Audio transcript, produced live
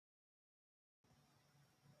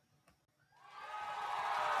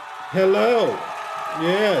Hello.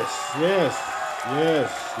 Yes, yes, yes,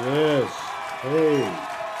 yes. Hey,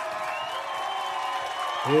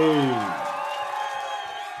 hey.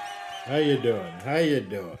 How you doing? How you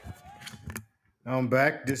doing? I'm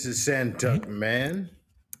back. This is Santuck Man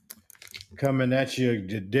coming at you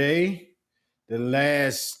today, the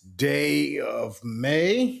last day of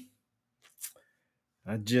May.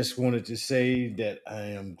 I just wanted to say that I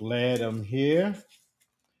am glad I'm here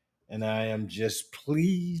and I am just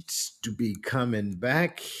pleased to be coming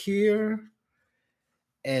back here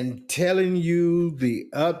and telling you the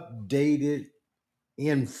updated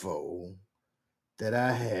info that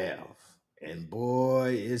I have. And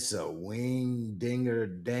boy, it's a wing dinger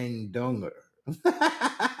dang donger.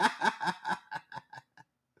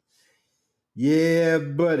 Yeah,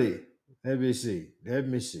 buddy. Let me see. Let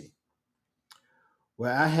me see.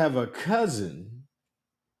 Well, I have a cousin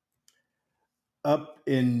up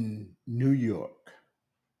in New York. I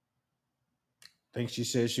think she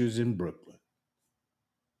said she was in Brooklyn.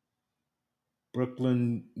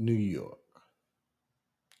 Brooklyn, New York.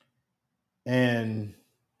 And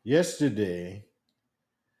yesterday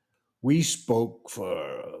we spoke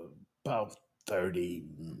for about 30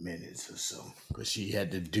 minutes or so because she had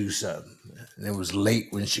to do something. And it was late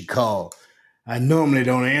when she called. I normally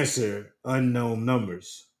don't answer unknown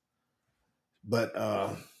numbers, but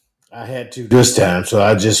I had to this time, so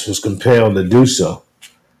I just was compelled to do so.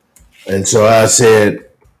 And so I said,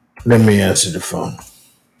 let me answer the phone.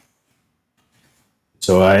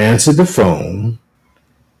 So I answered the phone,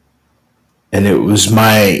 and it was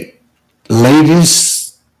my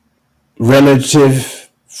latest relative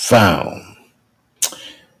found.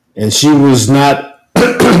 And she was not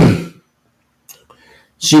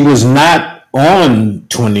on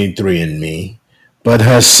 23andMe, but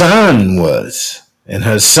her son was. And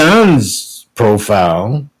her son's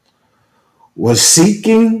profile was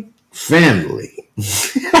seeking family.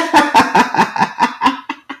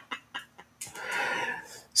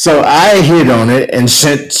 So I hit on it and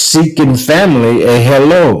sent seeking family a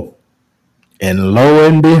hello. And lo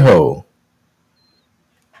and behold,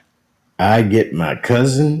 I get my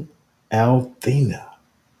cousin Althena.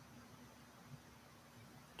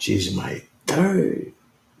 She's my third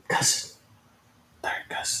cousin. Third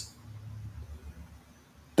cousin.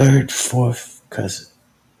 Third, fourth cousin.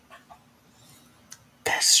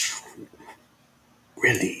 That's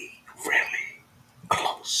really, really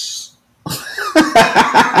close.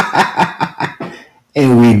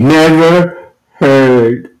 And we never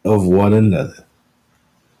heard of one another.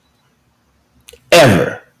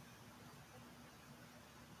 Ever.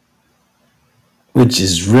 Which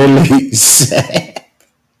is really sad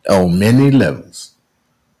on many levels.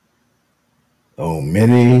 On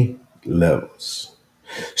many levels.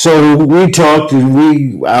 So we talked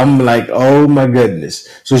and I'm like, oh my goodness.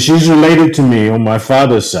 So she's related to me on my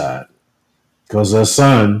father's side because her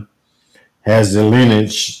son has the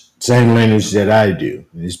lineage, same lineage that I do.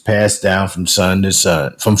 It's passed down from son to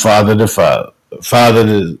son, from father to father,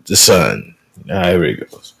 father to son. Here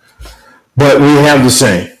it goes. But we have the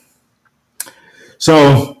same.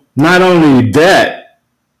 So not only that,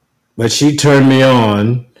 but she turned me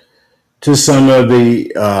on to some of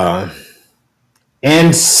the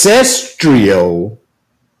ancestral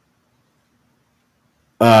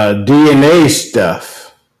DNA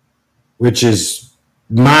stuff, which is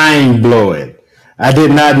mind blowing. I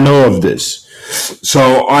did not know of this.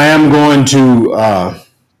 So I am going to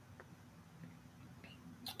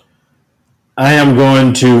I am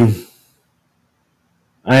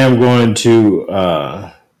going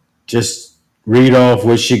to just read off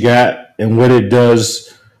what she got and what it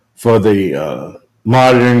does for the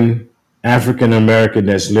modern African American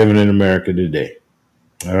that's living in America today.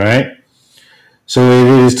 All right. So it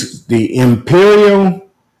is the Imperial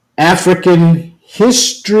African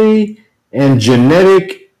History and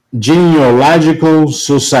Genealogical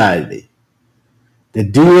Society. The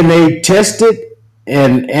DNA tested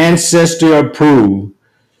and ancestor approved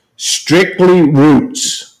strictly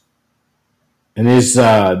roots. And it's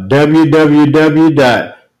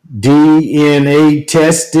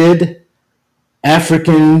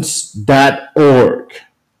www.dnatestedafricans.org.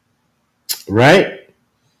 Right?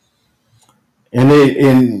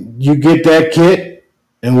 And you get that kit,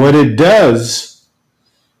 and what it does,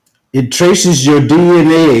 it traces your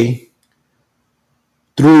DNA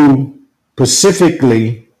through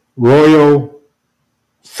specifically royal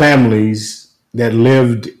families that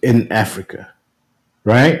lived in Africa,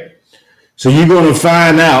 right? So you're going to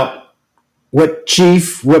find out what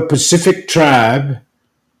chief, what Pacific tribe,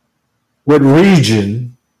 what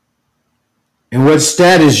region, and what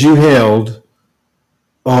status you held,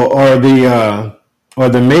 or or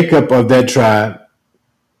the makeup of that tribe,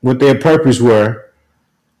 what their purpose were,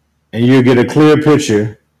 and you'll get a clear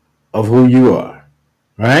picture of who you are,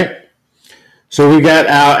 right? So we got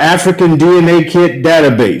our African DNA kit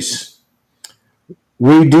database.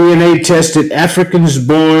 We DNA tested Africans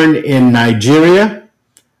born in Nigeria,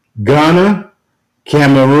 Ghana,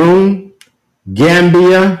 Cameroon,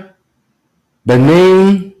 Gambia,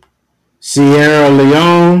 Benin, Sierra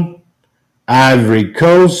Leone, Ivory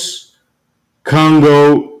Coast,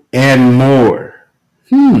 Congo, and more.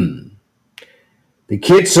 The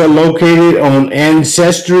kits are located on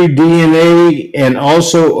Ancestry DNA and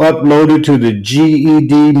also uploaded to the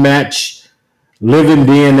GED Match Living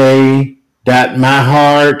DNA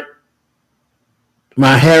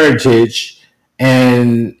My Heritage,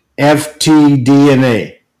 and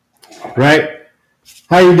FTDNA. Right?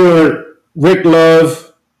 How you doing, Rick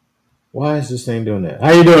Love? Why is this thing doing that?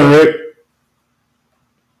 How you doing, Rick?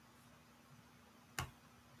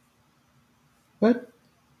 What?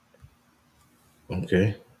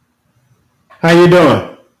 Okay. How you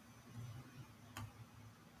doing?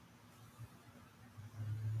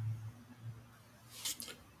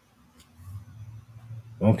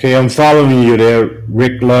 Okay, I'm following you there,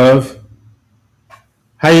 Rick Love.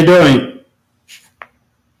 How you doing?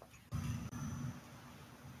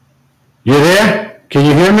 You there? Can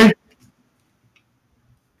you hear me?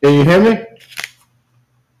 Can you hear me?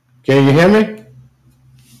 Can you hear me?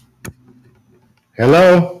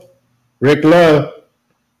 Hello? Rick Love.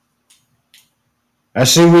 I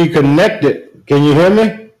see we connected. Can you hear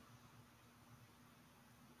me?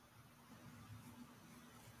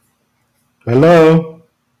 Hello?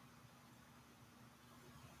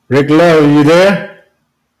 Rick Love, you there?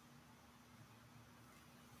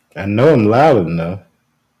 I know I'm loud enough.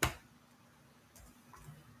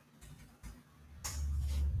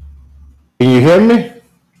 Can you hear me?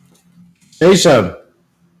 Say something.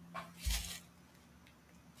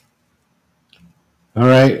 All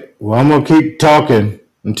right. Well, I'm going to keep talking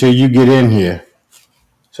until you get in here.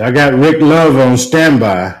 So I got Rick Love on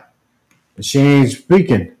standby, but she ain't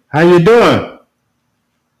speaking. How you doing?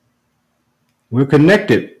 We're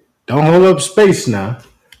connected. Don't hold up space now.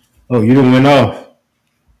 Oh, you done went off.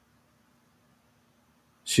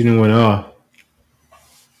 She done went off.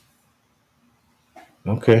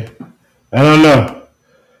 Okay. I don't know.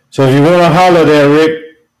 So if you want to holler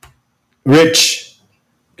there, Rich,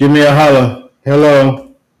 give me a holler.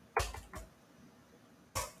 Hello.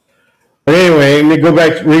 But anyway, let me go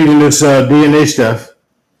back to reading this DNA stuff.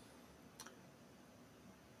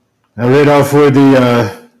 I read off where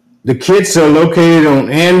the kits are located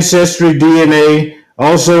on Ancestry DNA,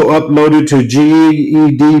 also uploaded to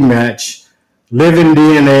GED Match, Living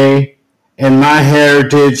DNA, and My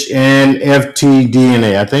Heritage and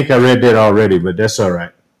FTDNA. I think I read that already, but that's all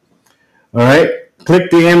right. All right.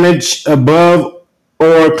 Click the image above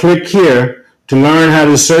or click here to learn how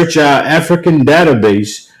to search our African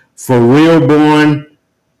database for real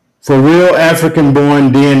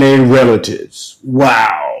African-born DNA relatives.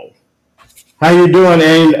 Wow. How you doing,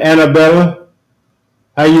 Annabella?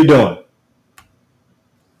 How you doing?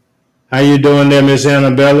 How you doing there, Miss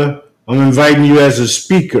Annabella? I'm inviting you as a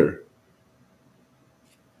speaker.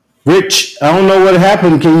 Rich, I don't know what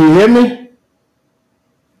happened. Can you hear me?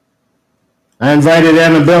 I invited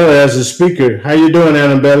Annabella as a speaker. How you doing,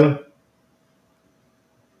 Annabella?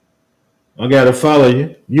 I gotta follow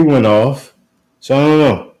you. You went off. So I don't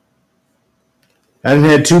know. I done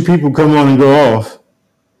had two people come on and go off.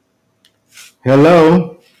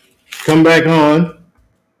 Hello? Come back on.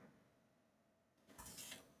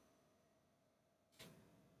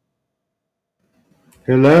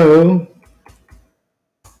 Hello?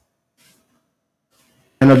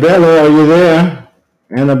 Annabella, are you there?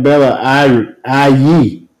 Annabella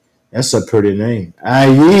I-E. That's a pretty name.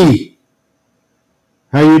 I-E.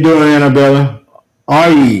 How you doing, Annabella?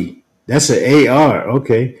 R-E. That's an A-R.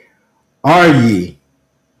 Okay. R-E.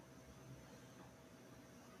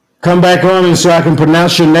 Come back on and so I can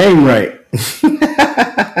pronounce your name right.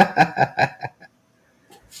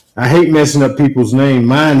 I hate messing up people's name.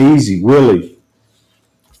 Mine easy, Willie.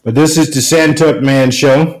 But this is the Santuck Man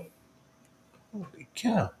Show. Holy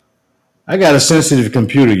cow. I got a sensitive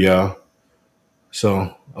computer, y'all.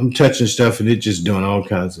 So I'm touching stuff and it's just doing all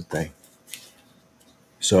kinds of things.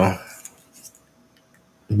 So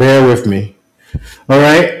bear with me. All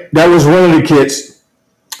right. That was one of the kits.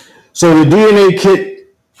 So the DNA kit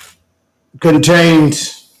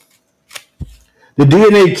contains, the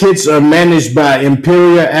DNA kits are managed by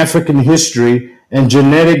Imperial African History and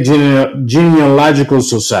Genetic Genealogical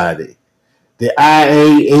Society, the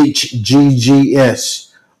IAHGGS,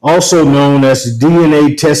 also known as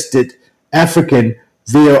DNA Tested African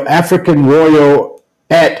via African Royal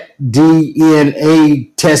at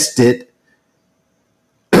DNA tested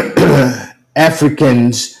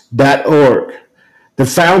Africans.org. The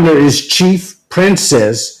founder is Chief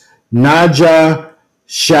Princess Naja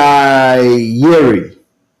Shayeri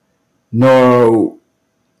no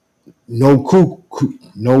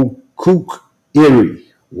Kuk Iri.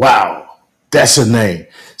 Wow, that's a name.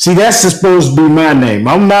 See, that's supposed to be my name.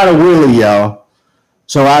 I'm not a Willie, y'all.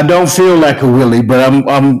 So I don't feel like a Willie, but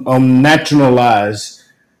I'm naturalized.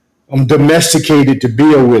 I'm domesticated to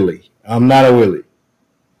be a Willie. I'm not a Willie.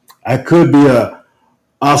 I could be a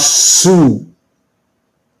Asusu.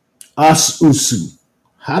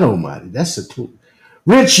 Hadomadi. That's a clue.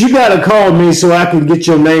 Rich, you gotta call me so I can get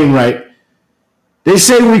your name right. They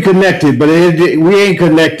say we connected, but we ain't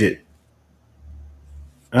connected.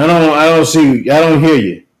 I don't see. I don't hear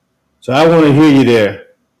you. So I want to hear you there,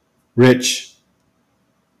 Rich.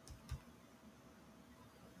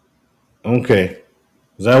 Okay,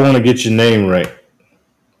 because I want to get your name right.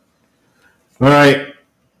 All right.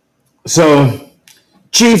 So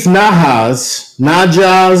Chief Najas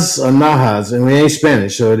or Najas, and we ain't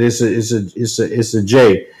Spanish, so it's a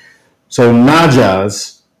J. So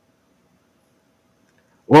Najas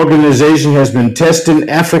organization has been testing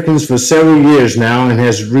Africans for several years now and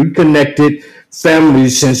has reconnected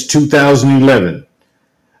families since 2011.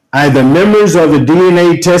 Either members of the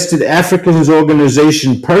DNA Tested Africans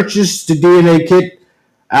organization purchased the DNA kit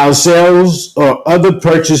ourselves, or other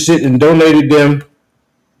purchased it and donated them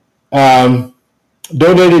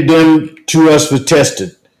to us for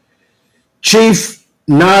testing. Chief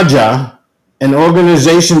Naja and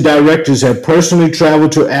organization directors have personally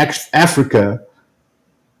traveled to Africa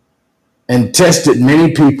and tested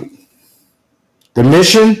many people. The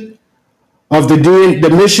mission of the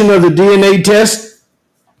DNA test.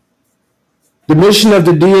 The mission of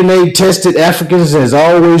the DNA tested Africans has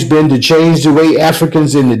always been to change the way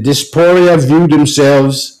Africans in the diaspora view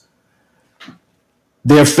themselves,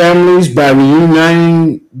 their families, by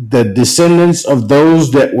reuniting the descendants of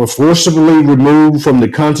those that were forcibly removed from the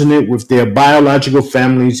continent with their biological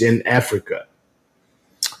families in Africa.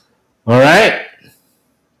 All right?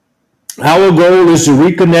 Our goal is to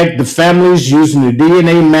reconnect the families using the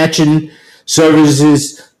DNA matching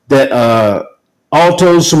services that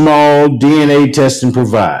autosomal DNA testing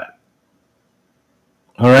provide.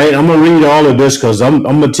 All right, I'm going to read all of this because I'm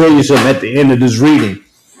going to tell you something at the end of this reading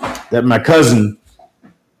that my cousin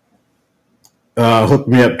hooked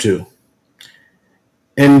me up to.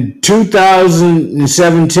 In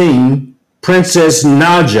 2017, Princess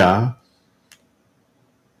Naja,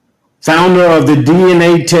 founder of the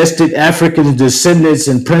DNA Tested African Descendants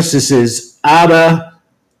and Princesses, Ada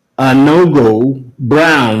Anogo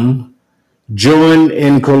Brown, joined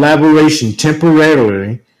in collaboration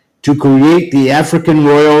temporarily to create the African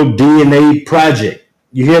Royal DNA Project.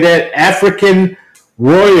 You hear that? African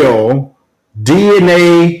Royal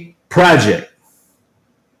DNA Project.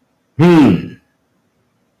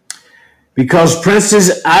 Because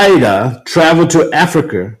Princess Ida traveled to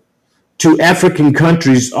Africa, to African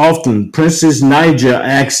countries often, Princess Niger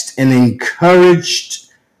asked and encouraged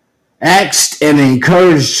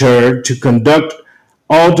her to conduct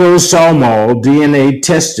autosomal DNA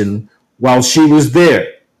testing while she was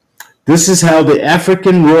there. This is how the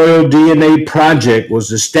African Royal DNA Project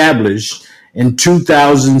was established in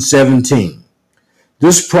 2017.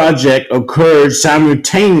 This project occurred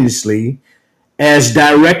simultaneously as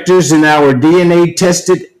directors in our DNA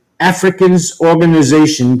Tested Africans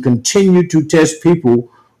organization continue to test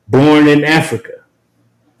people born in Africa.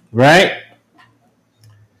 Right?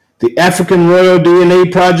 The African Royal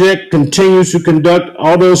DNA Project continues to conduct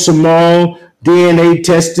autosomal DNA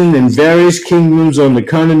testing in various kingdoms on the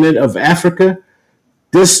continent of Africa.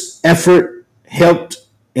 This effort helped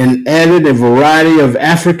and added a variety of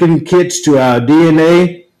African kits to our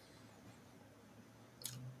DNA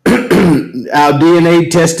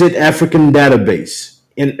tested African database.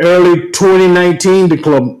 In early 2019, the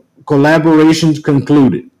collaborations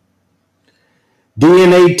concluded.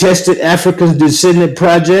 DNA Tested African Descendant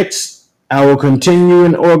Projects. Our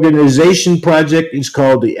continuing organization project is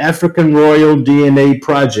called the African Royal DNA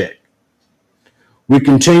Project. We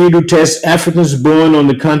continue to test Africans born on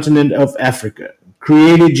the continent of Africa,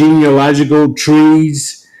 created genealogical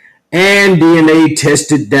trees and DNA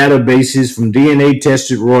tested databases from DNA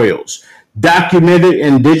tested royals, documented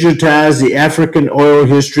and digitized the African oral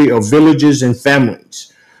history of villages and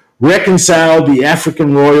families, reconciled the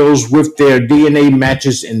African royals with their DNA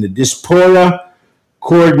matches in the diaspora,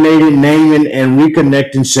 coordinated naming and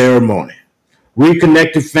reconnecting ceremony,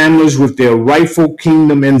 reconnected families with their rightful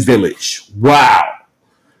kingdom and village. Wow.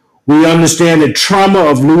 We understand the trauma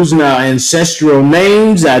of losing our ancestral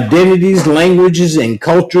names, identities, languages, and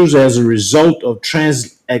cultures as a result of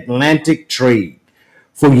transatlantic trade.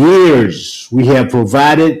 For years, we have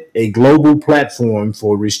provided a global platform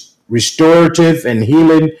for restorative and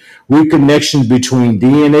healing reconnection between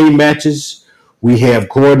DNA matches. We have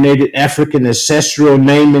coordinated African ancestral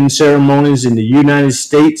naming ceremonies in the United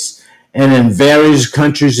States and in various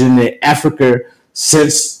countries in Africa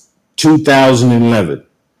since 2011.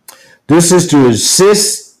 This is to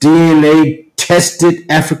assist DNA tested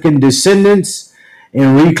African descendants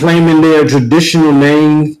in reclaiming their traditional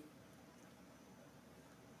names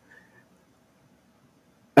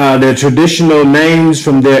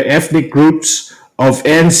from their ethnic groups of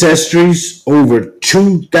ancestries. Over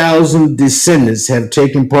 2,000 descendants have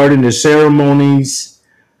taken part in the ceremonies.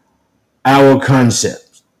 Our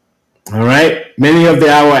concepts. All right. Many of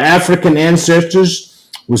our African ancestors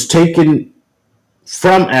was taken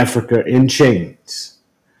from Africa in chains.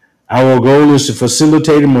 Our goal is to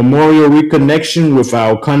facilitate a memorial reconnection with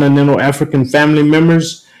our continental African family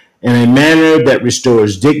members in a manner that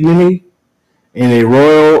restores dignity, in a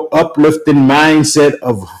royal, uplifting mindset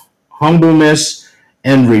of humbleness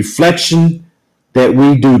and reflection that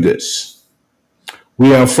we do this.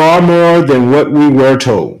 We are far more than what we were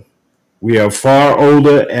told. We are far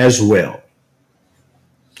older as well.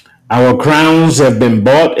 Our crowns have been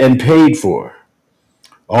bought and paid for.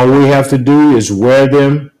 All we have to do is wear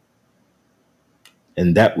them.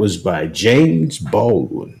 And that was by James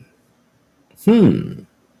Baldwin. Over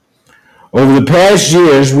the past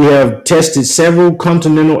years, we have tested several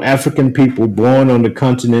continental African people born on the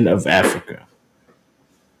continent of Africa.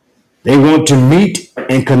 They want to meet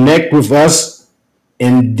and connect with us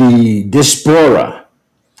in the diaspora.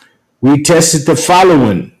 We tested the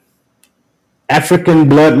following: African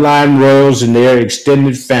bloodline royals and their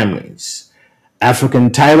extended families,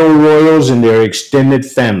 African title royals and their extended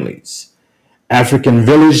families, African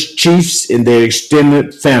village chiefs and their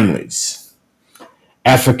extended families,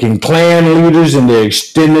 African clan leaders and their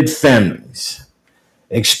extended families.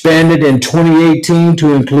 Expanded in 2018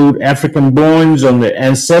 to include African borns on the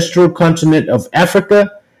ancestral continent of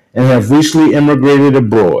Africa and have recently immigrated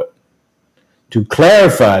abroad. To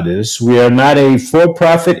clarify this, we are not a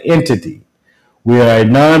for-profit entity. We are a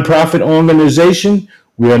non-profit organization.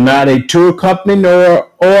 We are not a tour company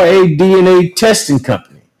or a DNA testing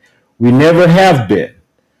company. We never have been.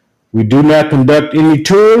 We do not conduct any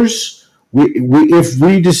tours. If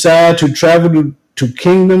we decide to travel to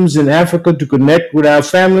kingdoms in Africa to connect with our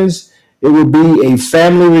families, it will be a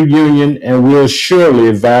family reunion, and we'll surely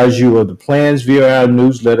advise you of the plans via our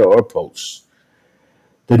newsletter or posts.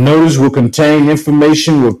 The notice will contain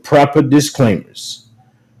information with proper disclaimers.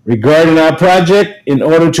 Regarding our project, in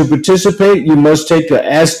order to participate, you must take the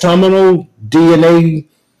Astronomical DNA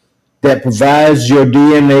that provides your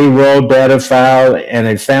DNA raw data file and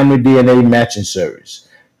a family DNA matching service.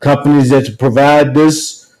 Companies that provide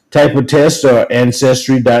this type of test are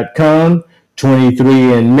Ancestry.com,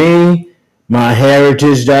 23andMe,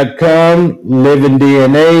 MyHeritage.com,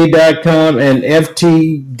 LivingDNA.com, and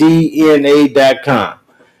FTDNA.com.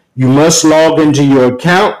 You must log into your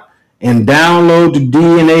account and download the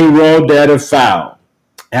DNA raw data file.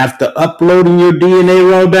 After uploading your DNA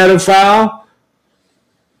raw data file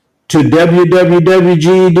to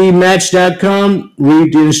www.gedmatch.com,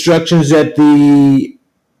 read the instructions at the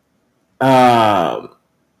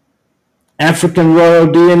African Royal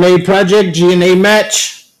DNA Project, DNA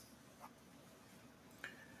Match,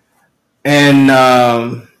 and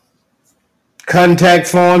contact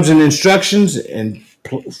forms and instructions, and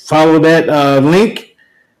follow that link.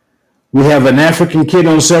 We have an African kit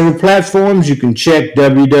on several platforms. You can check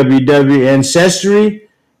www.ancestry,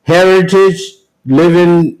 heritage,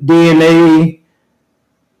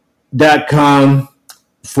 livingdna.com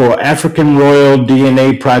for African Royal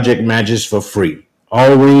DNA Project matches for free.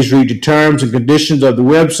 Always read the terms and conditions of the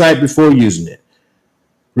website before using it.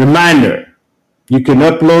 Reminder, you can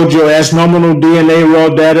upload your Astronomical DNA raw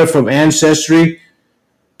data from Ancestry,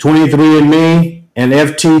 23andMe, and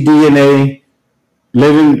FTDNA,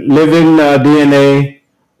 Living DNA,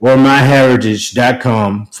 or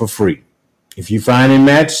MyHeritage.com for free. If you find a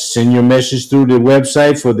match, send your message through the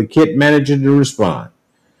website for the kit manager to respond.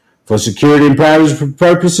 For security and privacy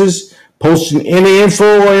purposes, posting any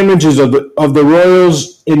info or images of the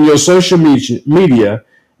royals in your social media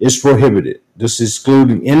is prohibited. This is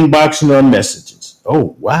excluding inboxing or messages.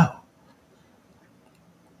 Oh, wow.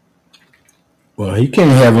 Well, he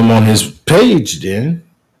can't have them on his page then.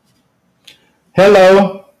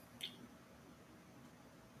 Hello.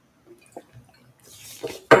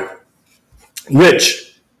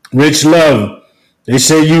 Rich Love They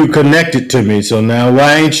say you connected to me, so now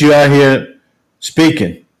why ain't you out here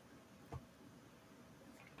speaking?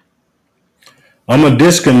 I'm going to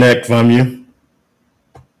disconnect from you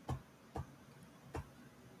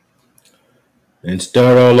and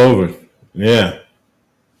start all over. Yeah.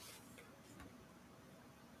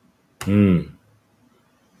 All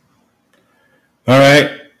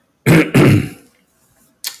right.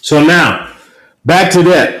 So now, back to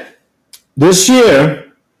that. This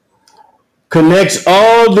year connects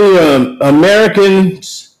all the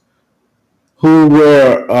Americans who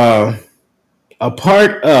were a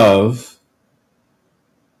part of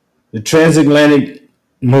the transatlantic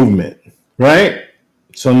movement, right?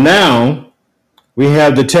 So now we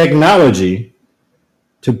have the technology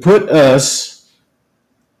to put us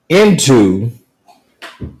into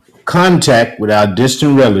contact with our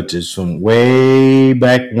distant relatives from way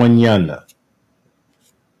back when yonder.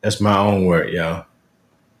 That's my own word, y'all.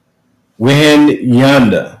 When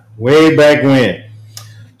yonder, way back when.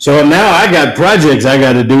 So now I got projects I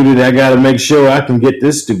got to do that I got to make sure I can get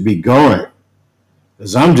this to be going.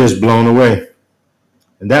 Because I'm just blown away.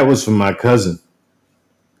 And that was from my cousin.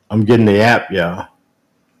 I'm getting the app, y'all.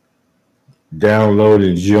 Download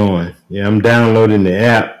and join. Yeah, I'm downloading the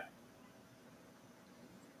app.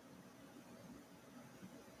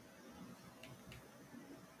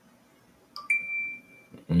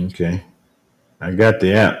 Okay. I got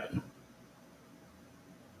the app.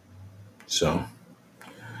 So,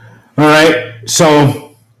 all right.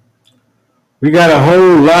 So, we got a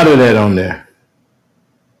whole lot of that on there.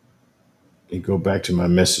 Let me go back to my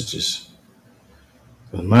messages.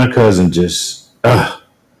 But my cousin just, Althena,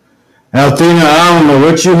 I don't know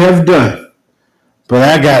what you have done, but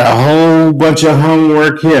I got a whole bunch of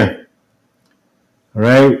homework here. All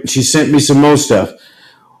right. She sent me some more stuff.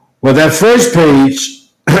 Well, that first page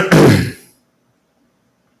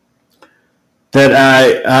that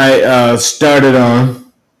I started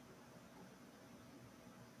on,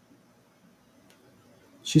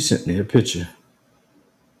 she sent me a picture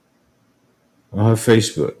on her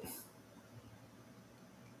Facebook.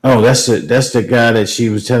 Oh, that's the guy that she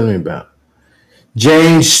was telling me about.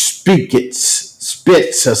 James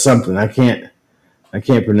Spitz or something. I can't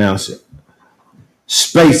pronounce it.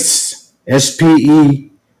 Space. Speights.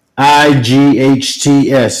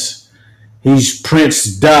 He's Prince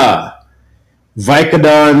Da.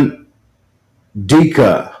 Vicodon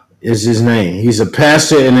Dika is his name. He's a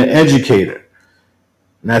pastor and an educator.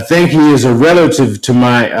 And I think he is a relative to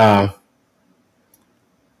my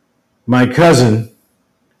my cousin.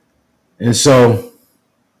 And so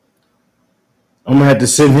I'm gonna have to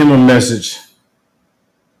send him a message.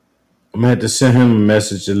 I'm gonna have to send him a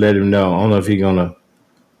message to let him know. I don't know if he's gonna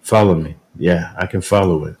follow me. Yeah, I can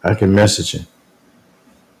follow it. I can message him.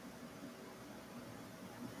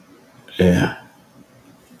 Yeah.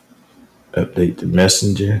 Update the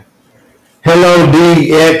messenger. Hello,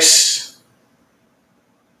 DX.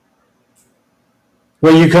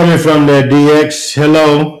 Where you coming from there, DX?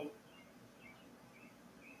 Hello.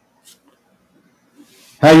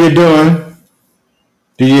 How you doing?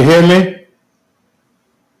 Do you hear me?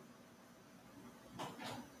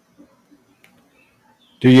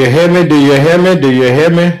 Do you hear me? Do you hear me? Do you hear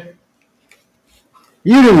me?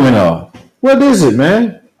 You didn't went off. What is it,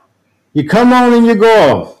 man? You come on and you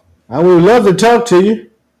go off. I would love to talk to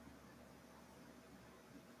you.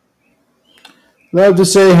 Love to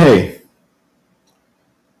say hey.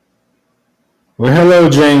 Well, hello,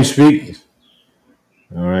 James Speak.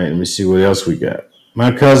 All right, let me see what else we got.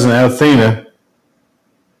 My cousin Althena.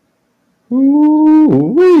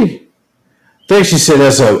 Ooh-wee. I think she said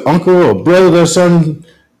that's an uncle or brother or something.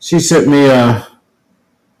 She sent me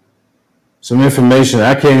some information.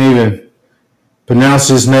 I can't even pronounce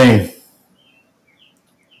his name.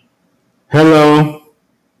 Hello.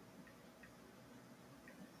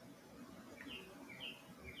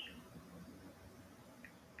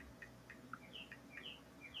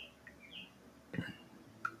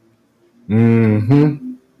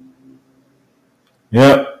 Mm-hmm.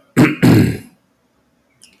 Yep.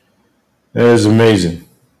 That is amazing.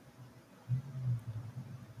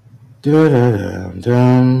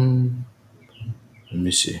 Da-da-da-dum. Let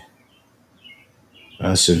me see.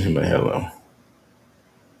 I'll send him a hello.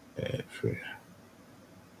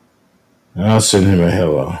 I'll send him a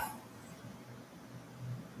hello.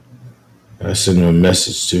 I'll send him a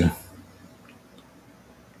message too.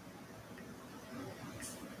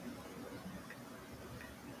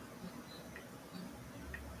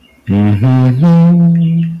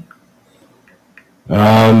 Mm-hmm.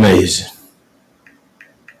 Amazing.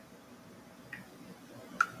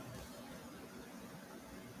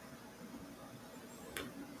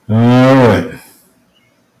 All right.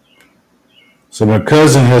 So my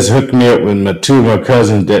cousin has hooked me up with two of my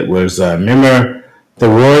cousins that was remember the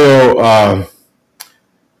royal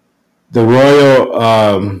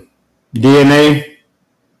DNA.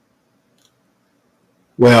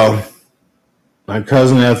 Well, my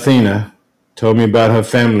cousin Athena told me about her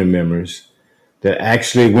family members that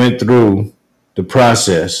actually went through the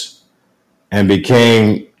process and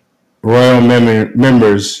became royal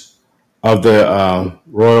members of the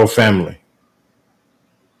royal family.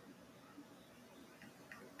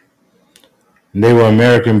 And they were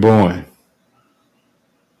American born.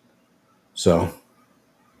 So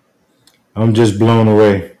I'm just blown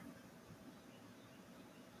away.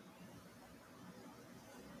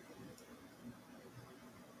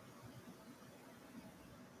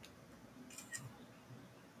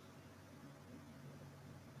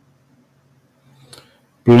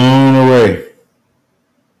 Blown away.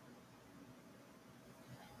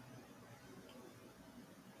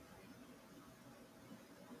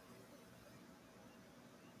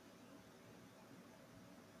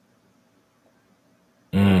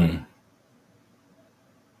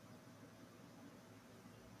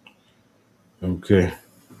 Okay.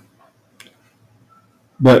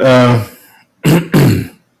 But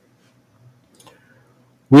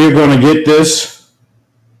we're going to get this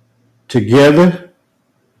together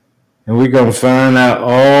and we're going to find out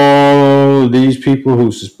all these people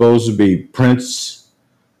who's supposed to be prince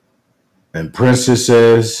and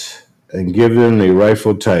princesses and give them the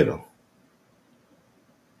rightful title.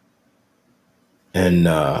 And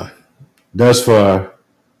thus far,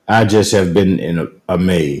 I just have been in a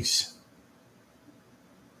maze.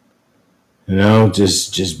 You know,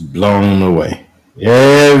 just blown away.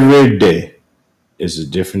 Every day is a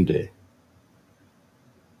different day.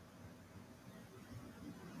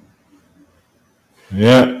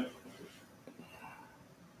 Yeah.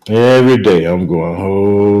 Every day I'm going,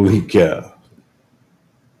 holy cow.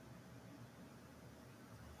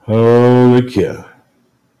 Holy cow.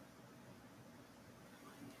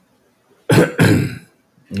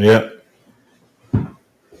 Yep.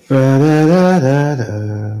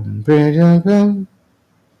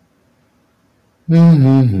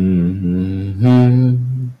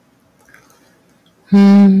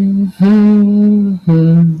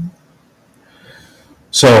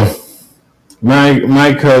 So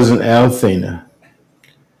my cousin Althena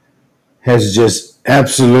has just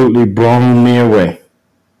absolutely blown me away.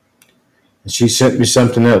 And she sent me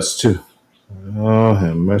something else too. Oh,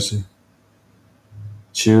 have mercy.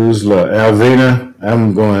 Choose love. Alvina,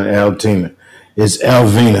 I'm going Altina. It's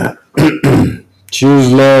Alvina.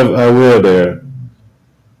 Choose love, I will there.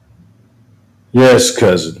 Yes,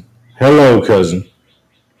 cousin. Hello, cousin.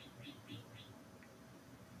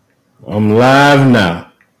 I'm live now.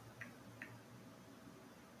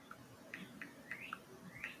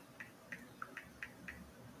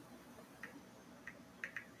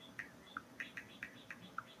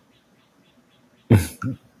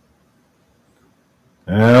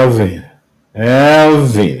 Alvina.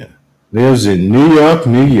 Alvina lives in New York,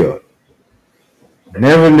 New York.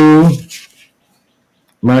 Never knew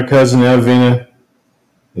my cousin Alvina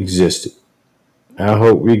existed. I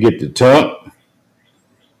hope we get to talk.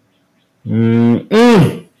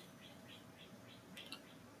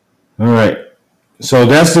 All right. So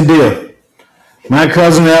that's the deal. My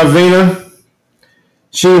cousin Alvina,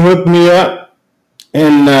 she hooked me up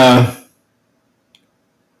and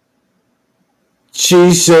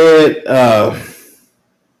she said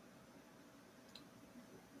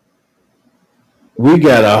we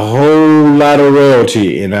got a whole lot of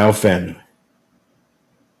royalty in our family.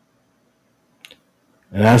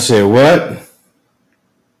 And I said, what?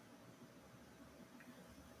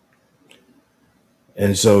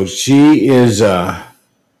 And so she is all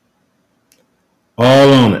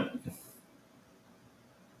on it.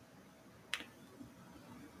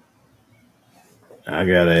 I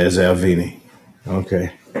got to ask Alvini.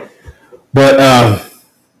 Okay. But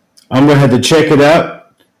I'm going to have to check it out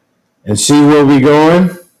and see where we're going.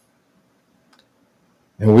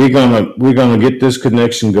 And we're gonna get this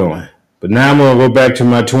connection going. But now I'm going to go back to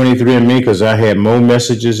my 23andMe because I had more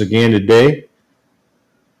messages again today.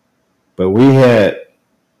 But we had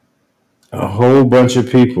a whole bunch of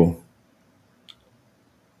people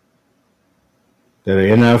that are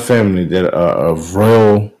in our family that are of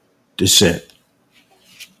royal descent.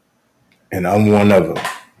 And I'm one of them.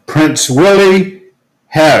 Prince Willie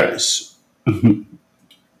Harris.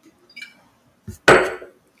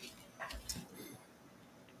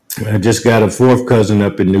 I just got a fourth cousin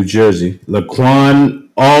up in New Jersey, Laquan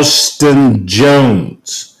Austin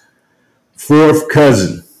Jones. Fourth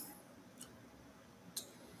cousin.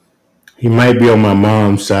 He might be on my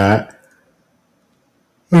mom's side.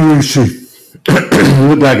 Let me see.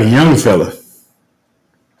 Look like a young fella.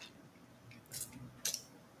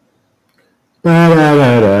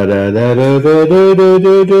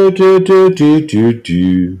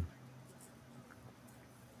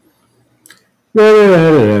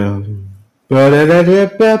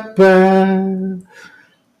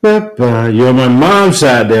 You're my mom's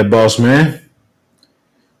side there, boss man.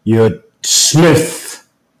 You're Smith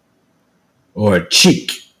or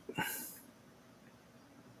Cheek.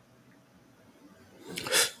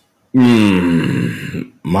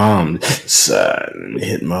 Mom's side. Let me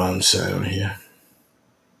hit mom's side on here.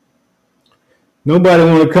 Nobody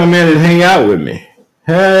want to come in and hang out with me.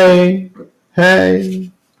 Hey,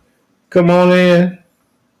 come on in.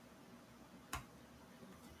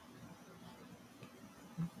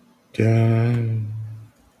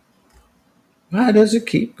 Why does it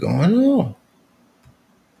keep going on?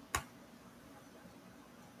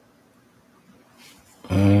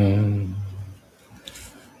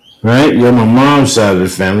 Right, you're my mom's side of the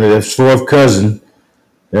family. That's fourth cousin.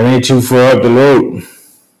 That ain't too far up the road.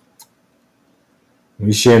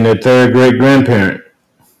 We sharing their third great grandparent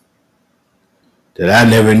that I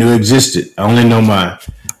never knew existed. I only know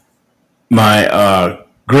my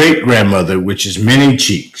great grandmother, which is Many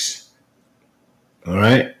Cheeks. All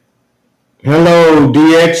right. Hello,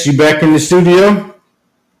 DX. You back in the studio?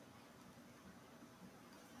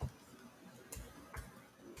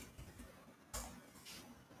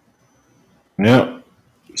 Yep.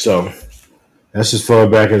 So that's as far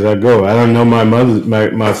back as I go. I don't know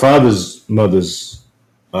my father's mother's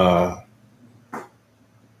father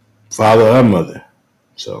or mother.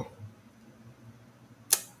 So,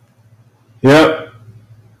 yep.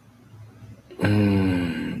 Let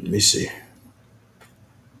me see.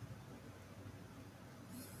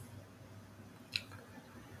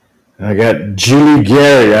 I got Julie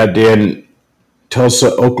Gary out there in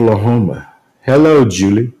Tulsa, Oklahoma. Hello,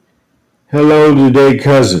 Julie. Hello, today,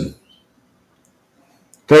 cousin.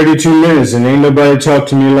 32 minutes and ain't nobody talk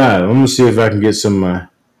to me live. I'm gonna see if I can get some of my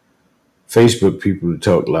Facebook people to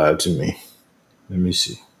talk live to me. Let me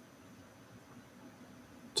see.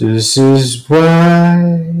 This is why.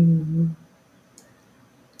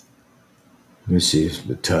 Let me see if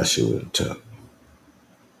Natasha will talk.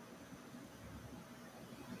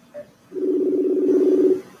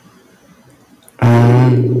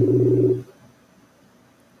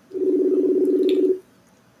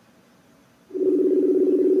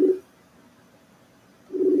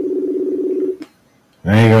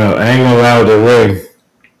 I ain't gonna allow it to ring.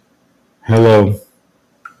 Hello.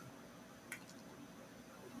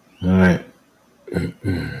 All right.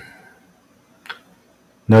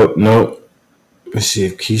 Nope. Let's see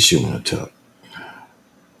if Keisha want to talk.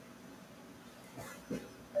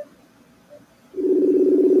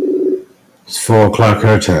 It's 4:00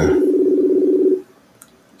 her time.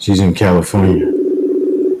 She's in California.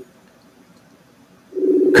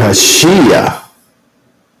 Kashia.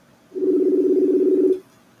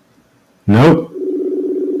 Nope.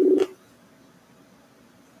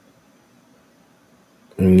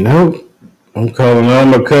 I'm calling all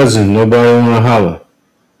my cousins. Nobody want to holler.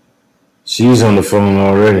 She's on the phone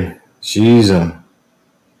already. She's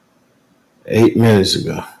 8 minutes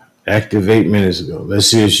ago. Active 8 minutes ago. Let's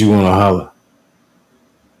see if she want to holler.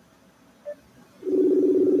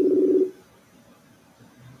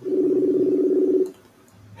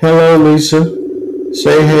 Hello, Lisa.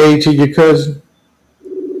 Say hey to your cousin.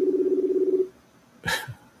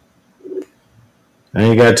 I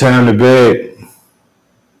ain't got time to beg.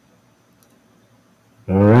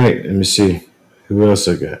 All right, let me see. Who else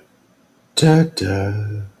I got? Da da.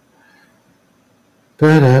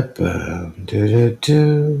 Ba da ba. Da da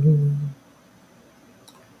do.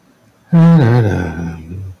 Da da da.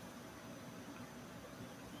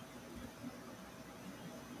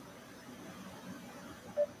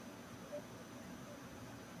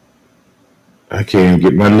 I can't even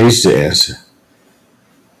get my niece to answer.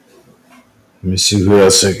 Let me see who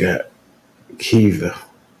else I got. Kiva.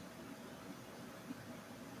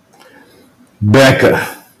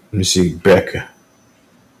 Becca. Let me see. Becca.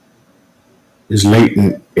 It's late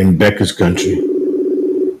in Becca's country.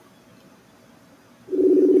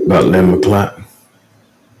 About 11 o'clock.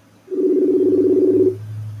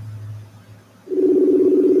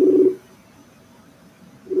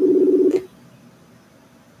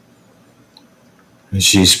 And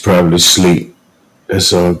she's probably asleep.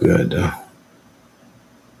 That's all good, though.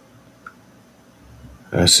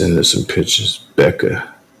 I send her some pictures. Becca.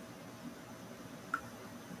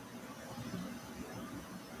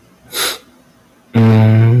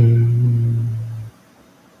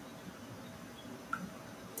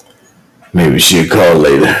 Maybe she'll call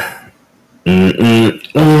later.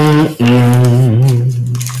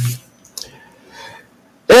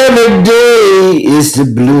 Every day is the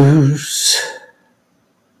blues.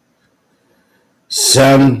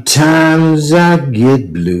 Sometimes I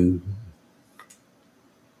get blue.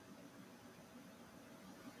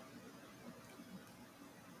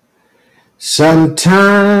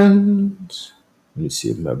 Sometimes. Let me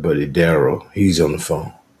see if my buddy Darel, he's on the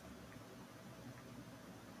phone.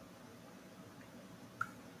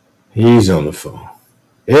 He's on the phone.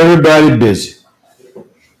 Everybody busy.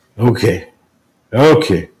 Okay. Oh,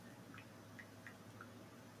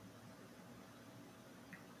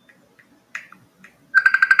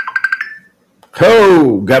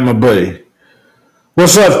 got my buddy.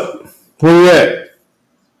 What's up? Where you at?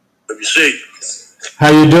 Let me see. How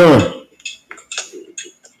you doing?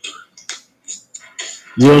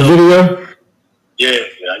 You on video? Yeah,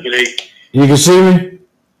 I can hear you. You can see me?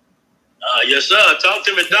 Yes, sir. Talk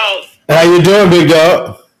to me, dog. How you doing, big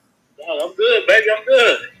dog? I'm good, baby. I'm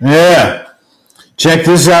good. Yeah. Check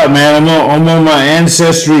this out, man. I'm on my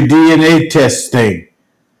ancestry DNA test thing.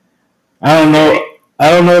 I don't know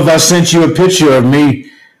if I sent you a picture of me,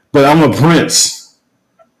 but I'm a prince.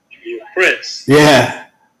 You're a prince? Yeah.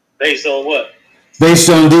 Based on what? Based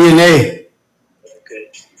on DNA.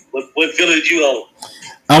 Okay. What village you on?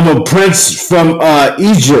 I'm a prince from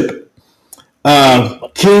Egypt.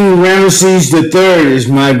 King Ramesses III is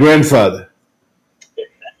my grandfather.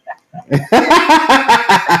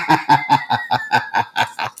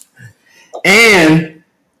 And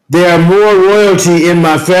there are more royalty in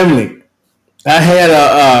my family. I had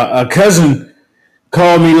a cousin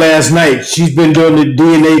call me last night. She's been doing the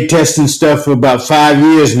DNA testing stuff for about 5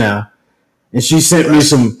 years now. And she sent me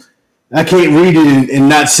some, I can't read it and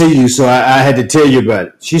not see you, so I had to tell you about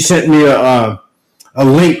it. She sent me a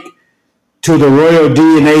link to the royal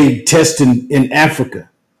DNA testing in Africa.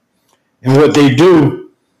 And what they do,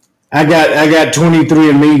 I got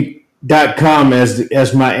 23andme.com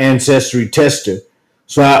as my ancestry tester.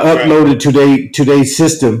 So I uploaded to their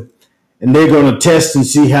system, and they're going to test and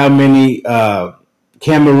see how many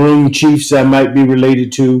Cameroon chiefs I might be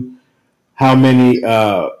related to, how many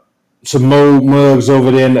some more mugs over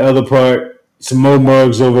there in the other part, some more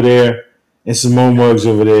mugs over there, and some more mugs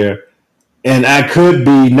over there. And I could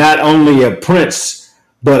be not only a prince,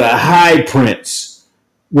 but a high prince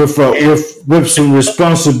with some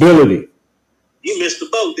responsibility. You missed the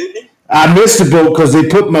boat, didn't you? I missed the boat because they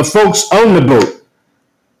put my folks on the boat.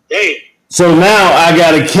 Damn. So now I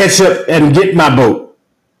got to catch up and get my boat.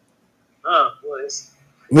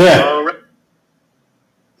 Yeah. All right.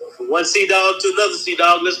 From one sea dog to another sea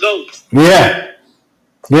dog, let's go. Yeah.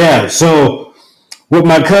 So what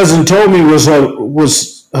my cousin told me was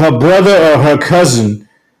her brother or her cousin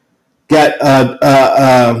got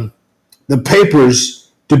the papers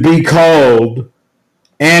to be called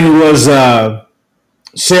and was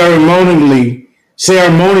ceremoniously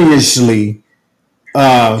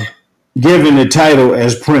given the title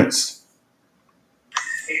as prince.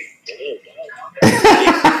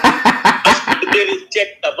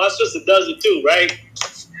 My sister does it too, right?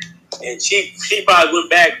 And she probably went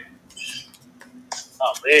back.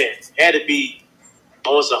 Oh man, had to be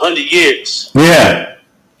almost 100 years. Yeah.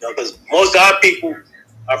 Because most of our people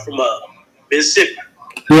are from Mississippi.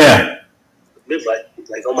 Yeah.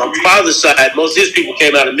 Like on my father's side, most of his people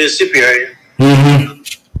came out of Mississippi area. Mm-hmm.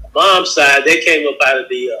 Mom's side, they came up out of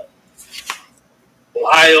the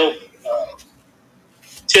Ohio,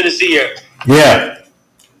 Tennessee area. Yeah.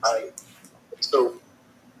 So,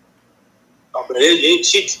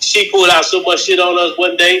 she pulled out so much shit on us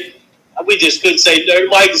one day, we just couldn't say nothing.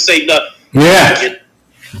 Nobody could say nothing. Yeah.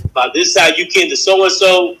 About this how you kin to so and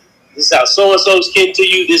so. This how so and so's kin to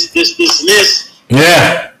you. This.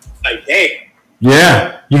 Yeah. Like damn.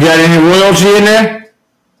 Yeah. You got any royalty in there?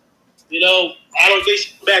 I don't think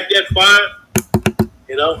she's back that far.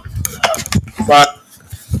 Where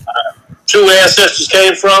true ancestors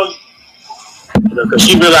came from. Because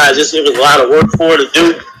she realized it was a lot of work for her to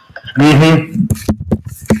do. Mm-hmm.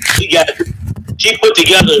 She put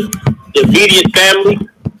together the immediate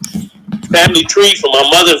family tree for my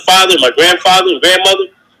mother and father, my grandfather and grandmother,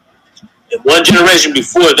 and one generation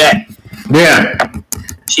before that. Yeah.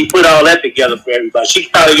 She put all that together for everybody. She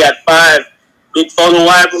probably got 5 big photo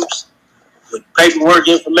albums with paperwork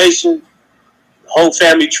information, the whole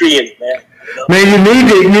family tree in it, man. Man, you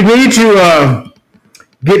need to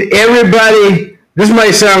get everybody. This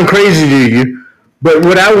might sound crazy to you, but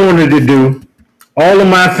what I wanted to do, all of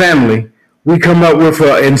my family, we come up with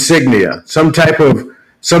an insignia, some type of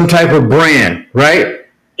brand, right?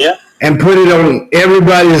 Yeah. and put it on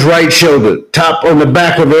everybody's right shoulder, top on the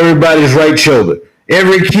back of everybody's right shoulder.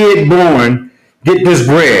 Every kid born get this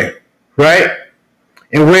bread, right?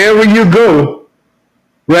 And wherever you go,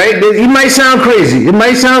 right? It might sound crazy. It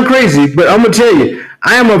might sound crazy, but I'm gonna tell you,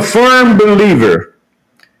 I am a firm believer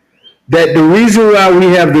that the reason why we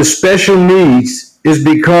have the special needs is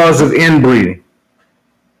because of inbreeding.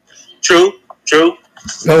 True.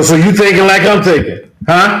 Oh, so you thinking like I'm thinking,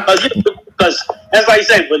 huh? Because that's like you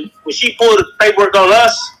say, when she pulled the paperwork on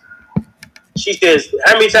us, she says,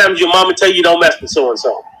 "How many times your mama tell you don't mess with so and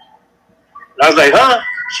so?" And I was like, "Huh?"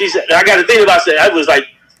 She said, "I got to think about it." I was like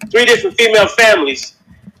 3 different female families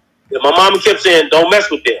that my mama kept saying, "Don't mess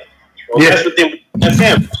with them. Don't mess with them. Their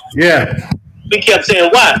family." Yeah. We kept saying,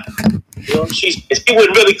 "Why?" You know, she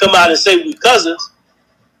wouldn't really come out and say we cousins,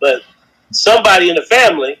 but somebody in the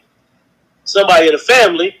family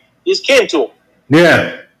is kin to him.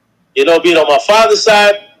 Yeah. You know, being on my father's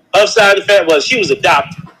side, her side of the family, well, she was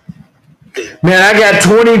adopted. Man, I got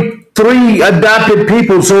 23 adopted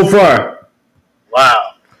people so far.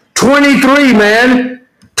 Wow. 23, man.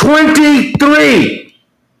 23.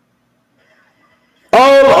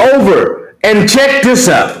 All over. And check this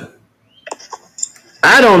out.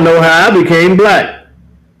 I don't know how I became black.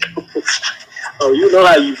 Oh, you know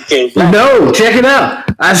how you became black? No, check it out.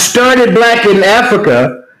 I started black in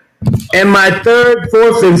Africa, and my 3rd,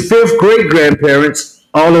 4th, and 5th great-grandparents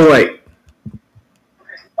all the way.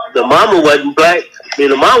 The mama wasn't black. I mean,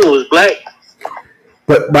 the mama was black.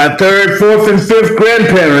 But my 3rd, 4th, and 5th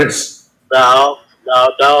grandparents. No.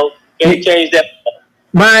 Can't change that.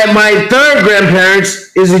 My 3rd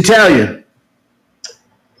grandparents is Italian.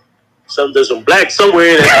 There's some black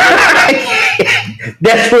somewhere in there.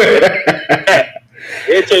 That's where.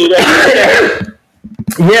 They'll tell you that.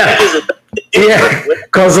 Yeah,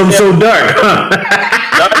 because I'm so dark. Huh?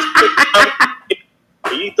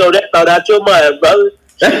 You throw that thought out your mind, brother.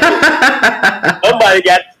 Somebody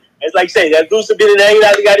got, it's like say, that goose have been hanging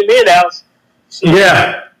out, he got him in the house.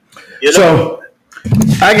 Yeah. You know? So,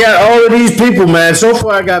 I got all of these people, man. So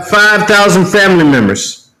far, I got 5,000 family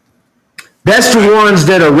members. That's the ones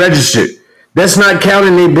that are registered. That's not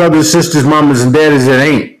counting their brothers, sisters, mamas, and daddies that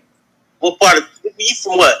ain't. What part of, you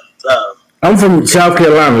from what? I'm from South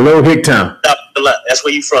Carolina, Little Hicktown. South Carolina. That's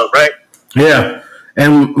where you from, right? Yeah.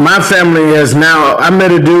 And my family has now, I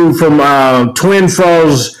met a dude from Twin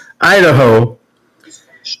Falls, Idaho,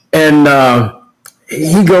 and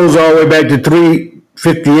he goes all the way back to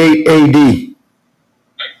 358 AD.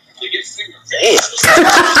 Damn.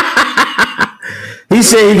 He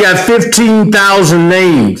said he got 15,000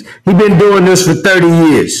 names. He been doing this for 30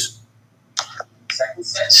 years.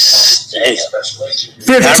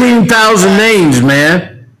 15,000 names,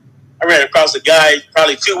 man. I ran across a guy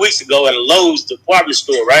probably 2 weeks ago at a Lowe's department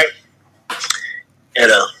store, right? And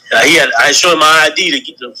I showed him my ID to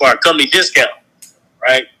get for our company discount,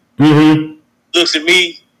 right? Mm-hmm. Looks at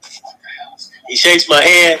me, he shakes my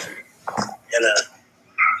hand, and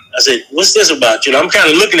I said, "What's this about?" You know, I'm kind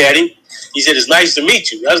of looking at him. He said, "It's nice to meet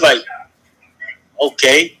you." I was like,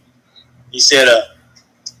 "Okay." He said,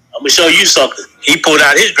 "I'm gonna show you something." He pulled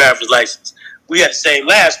out his driver's license. We had the same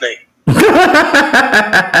last name.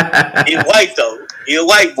 He's white though. He a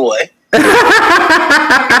white boy. I'm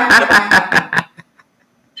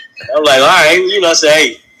like, all right, you know, I say,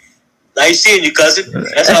 "Hey, nice seeing you, cousin."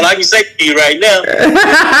 That's all I can say to you right now.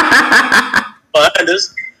 Behind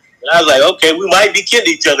us. And I was like, okay, we might be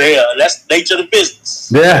kidding each other here. That's the nature of the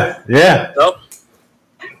business. Yeah. You know?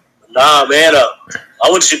 Nah, man. I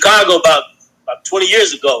went to Chicago about 20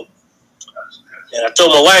 years ago. And I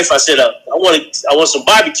told my wife, I said, I want some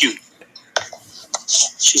barbecue.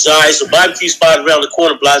 She said, all right, so barbecue spot around the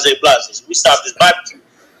corner, Blase. So we stopped this barbecue.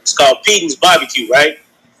 It's called Peden's Barbecue, right?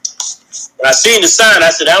 When I seen the sign,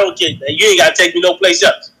 I said, I don't care. You ain't got to take me no place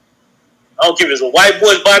else. I don't care if it's a white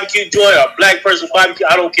boy's barbecue joint or a black person's barbecue.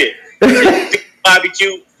 I don't care.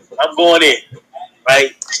 Barbecue, I'm going in,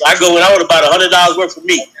 right? So I go in. I order about $100 worth for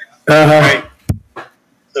me. Right? So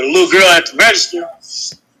the little girl at the register, I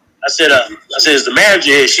said, "Is the manager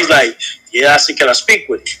here?" She's like, "Yeah." I said, "Can I speak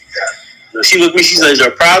with you?" She looked at me. She said, "Is there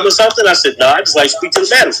a problem or something?" I said, "No, I just like to speak to the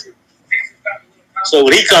manager." So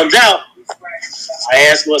when he comes out, I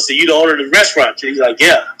asked him, I said, "You the owner of the restaurant?" And he's like,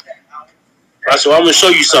 "Yeah." I said, "I'm going to show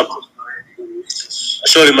you something." I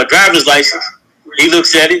showed him my driver's license. He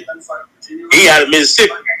looks at it. He out of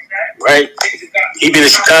Mississippi, right? He been in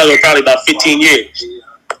Chicago probably about 15 years.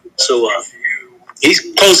 So he's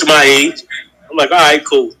close to my age. I'm like, all right,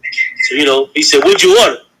 cool. So, you know, he said, "What'd you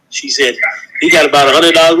order?" She said, "He got about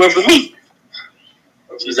 $100 worth of meat."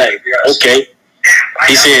 She's like, okay.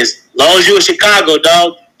 He says, "As long as you're in Chicago,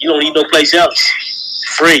 dog, you don't need no place else.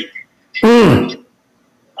 Free."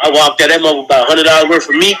 I walked out that mother about $100 worth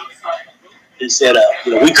for me. He said,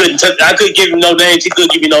 we couldn't. I couldn't give him no names. He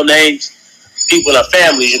couldn't give me no names. People in our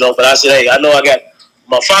families, But I said, hey, I know I got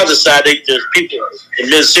my father's side. There's people in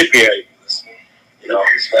Mississippi area.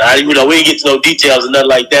 We didn't get to no details and nothing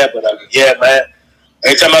like that. But yeah, man.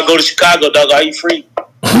 Every time I go to Chicago, dog, are you free?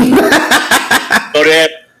 Go there.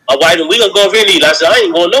 My wife and we gonna go over here and eat. I said, I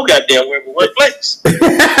ain't going no goddamn where but one place. I'm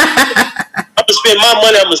gonna spend my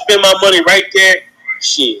money. I'm gonna spend my money right there.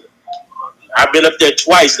 Shit. I've been up there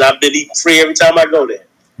twice and I've been eating free every time I go there.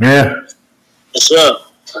 Yeah. What's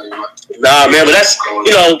up? Nah, man, but that's,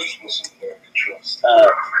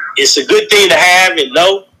 it's a good thing to have and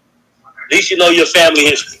know. At least you know your family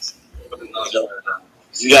history.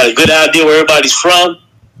 You got a good idea where everybody's from,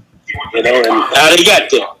 and how they got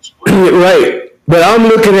there. Right. But I'm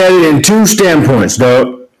looking at it in two standpoints,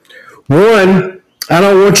 dog. One, I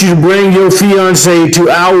don't want you to bring your fiance to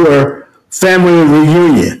our family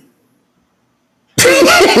reunion.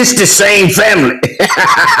 It's the same family.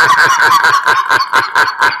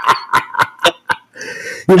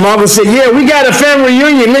 Your mama said, yeah, we got a family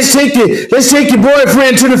reunion. Let's take your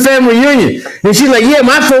boyfriend to the family reunion. And she's like, yeah,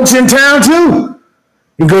 my folks in town too.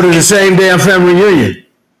 And go to the same damn family reunion.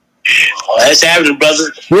 Oh, that's happening,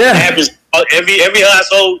 brother. Yeah. It happens every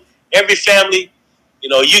household, every family.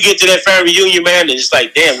 You get to that family reunion, man, and it's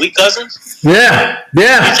like, damn, we cousins? Yeah.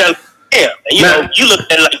 Damn. And you look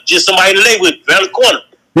at it like just somebody to lay with around the corner.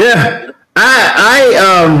 Yeah.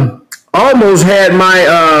 I almost had my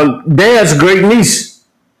dad's great niece.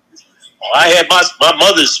 Oh, I had my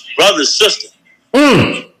mother's brother's sister.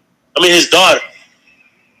 His daughter.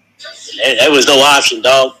 And that was no option,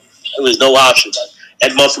 dog. There was no option.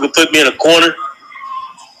 That motherfucker put me in a corner.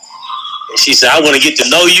 And she said, I want to get to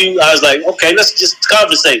know you. I was like, okay, let's just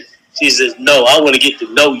conversate. She says, no, I want to get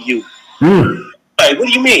to know you. Like, what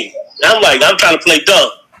do you mean? And I'm like, I'm trying to play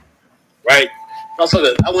dumb. Right?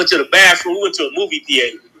 Motherfucker, I went to the bathroom. We went to a movie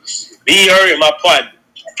theater. Me, her, and my partner.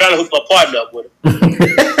 I'm trying to hook my partner up with her.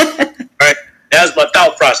 Right? That was my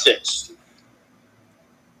thought process.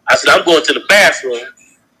 I said, I'm going to the bathroom.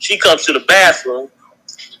 She comes to the bathroom.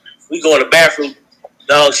 We go in the bathroom.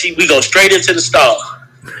 Dog, we go straight into the stall.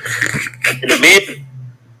 In the mid,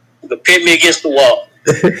 the pin me against the wall.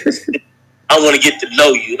 I want to get to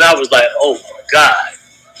know you. And I was like, oh my God.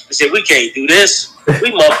 I said, we can't do this.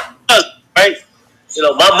 We mother, right?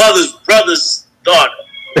 My mother's brother's daughter.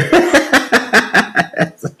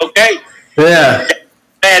 Okay? Yeah.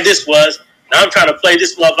 Bad this was. Now I'm trying to play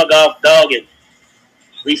this motherfucker off, dog, and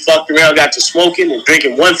we fucked around, got to smoking and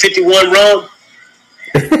drinking 151 rum.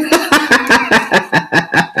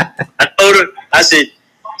 I told her, I said,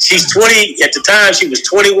 she's 20. At the time, she was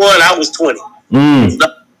 21. I was 20.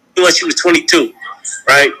 She was 22,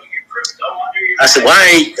 right? I said,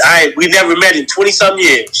 well, we never met in 20-something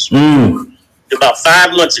years. About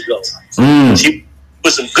 5 months ago. She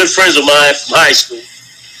was some good friends of mine from high school.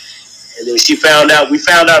 And then we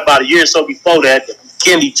found out about a year or so before that we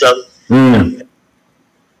kenned each other.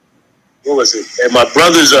 What was it? At my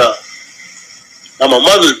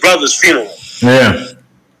mother's brother's funeral. Yeah.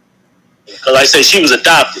 Because I said she was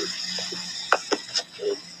adopted.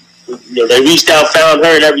 They reached out, found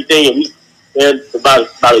her and everything, and about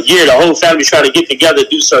a year, the whole family trying to get together to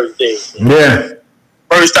do certain things. Yeah.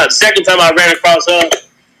 Second time I ran across her,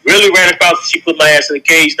 she put my ass in a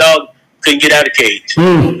cage, dog. Couldn't get out of the cage.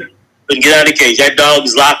 Couldn't get out of the cage. That dog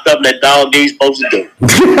is locked up, and that dog did what he's supposed to do.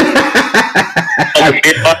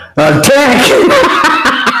 Attack!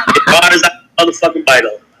 God is out motherfucking bite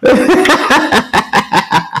on.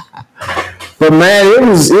 But man,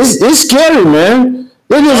 it's scary, man.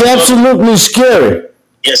 It is absolutely scary.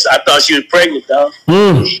 Yes, I thought she was pregnant, dog.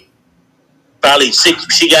 Probably sick.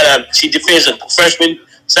 She finished a freshman,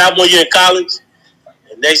 sophomore year in college.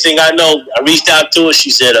 And next thing I know, I reached out to her.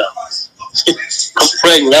 She said, I'm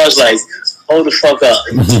pregnant. I was like, hold the fuck up.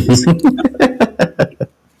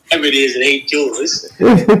 Whatever it is, it ain't yours.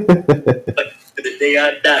 But the day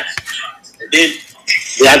I died. And then,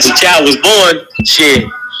 after the child was born,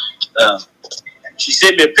 she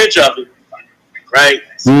sent me a picture of it, right?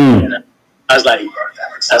 And I was like,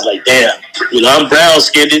 damn. I'm brown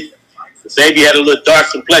skinned. The baby had a little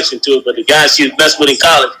dark complexion to it, but the guy she was messing with in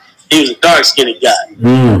college, he was a dark skinned guy.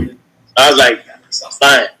 I was like,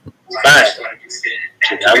 fine.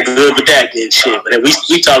 I'm good with that good shit. But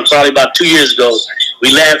we talked probably about 2 years ago.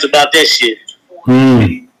 We laughed about that shit.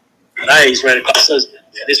 I ain't ran across husband.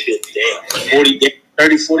 Man, this been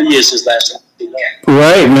damn 40 years since last time.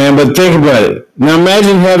 Right, man, but think about it. Now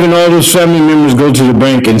imagine having all those family members go to the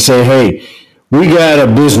bank and say, hey, we got a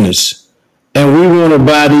business and we want to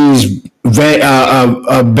buy these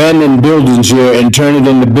abandoned buildings here and turn it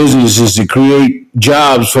into businesses to create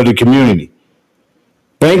jobs for the community.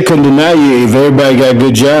 Bank couldn't deny you if everybody got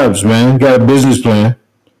good jobs, man. Got a business plan.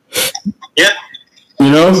 Yeah.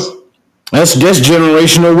 You know, that's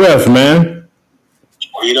generational wealth, man.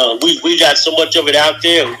 You know, we got so much of it out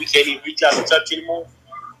there, we can't even reach out and touch anymore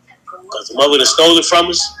because the mother that stole it from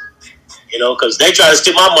us. You know, because they tried to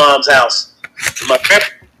steal my mom's house. My grandpa,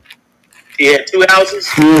 she had 2 houses,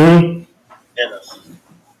 Mm-hmm. and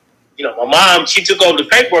you know, my mom, she took over the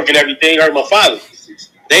paperwork and everything. Her and my father,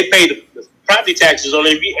 they paid the property taxes on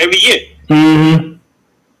every year. Mm-hmm.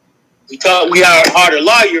 We hired a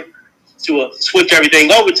lawyer to switch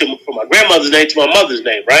everything over from my grandmother's name to my mother's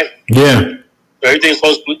name, right? Yeah. So everything's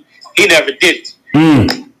supposed to. He never did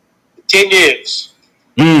it. 10 years.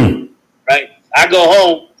 Right? I go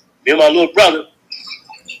home, me and my little brother,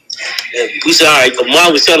 and we said, all right, the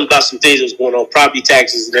mom was telling about some things that was going on, property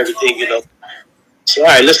taxes and everything, you know. So, all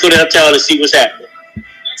right, let's go downtown and see what's happening.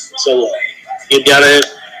 So, get down there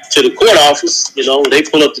to the court office, you know, they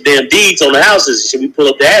pull up the damn deeds on the houses. So we pull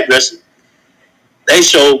up the address. They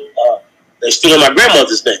show, they're still in my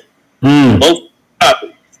grandmother's name. Both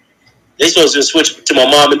property. They supposed to switch to my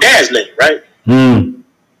mom and dad's name, right?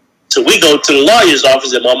 So we go to the lawyer's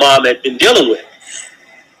office that my mom had been dealing with.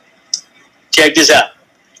 Check this out.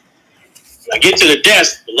 When I get to the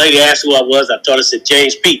desk, the lady asked who I was. I told her, I said,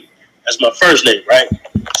 James Pete. That's my first name, right?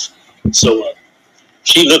 So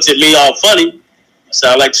she looks at me all funny. I said,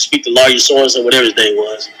 I'd like to speak to lawyer so-and-so, whatever his name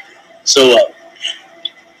was. So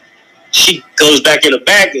she goes back in the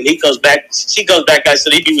back, and he comes back. She comes back. I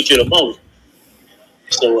said, he'll be with you in a moment.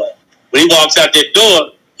 So when he walks out that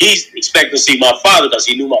door, he's expecting to see my father because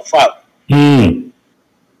he knew my father.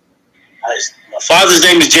 My father's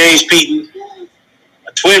name is James Peden.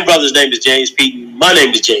 My twin brother's name is James Peden. My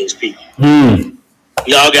name is James Peden.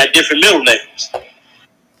 We all got different middle names.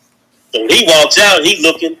 So when he walks out, he's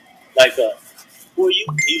looking like, who are you?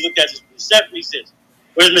 He looked at his reception. He says,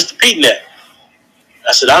 where's Mr. Peden at?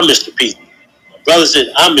 I said, I'm Mr. Peden. My brother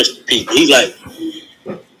said, I'm Mr. Peden. He's like,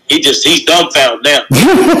 he's dumbfounded now.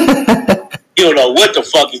 He don't know what the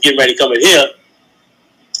fuck is getting ready to come in here.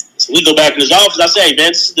 So we go back in his office. I say, hey,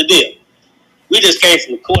 man, this is the deal. We just came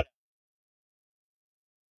from the court.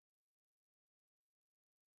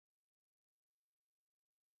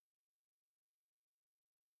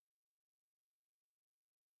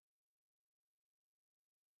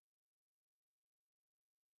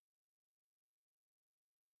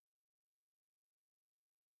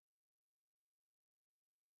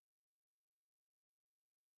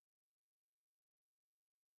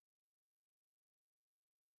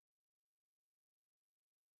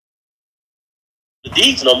 The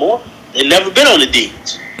deeds no more. They've never been on the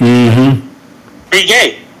deeds. Free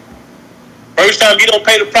game. First time you don't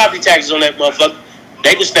pay the property taxes on that motherfucker,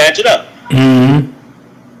 they can snatch it up.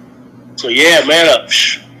 So yeah, man,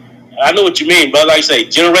 I know what you mean, but like I say,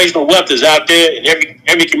 generational wealth is out there in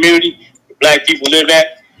every community where black people live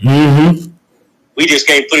at. We just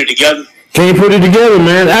can't put it together. Can't put it together,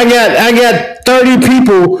 man. I got 30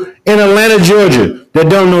 people in Atlanta, Georgia that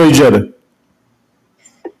don't know each other.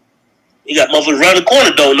 You got motherfuckers around the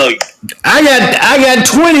corner don't know you. I got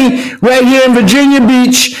 20 right here in Virginia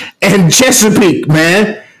Beach and Chesapeake,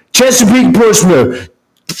 man. Chesapeake, Portsmouth,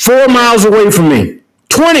 4 miles away from me.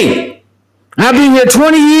 20. I've been here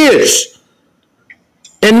 20 years.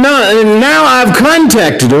 And now I've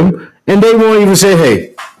contacted them, and they won't even say,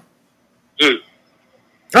 hey.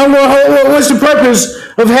 Oh, well, what's the purpose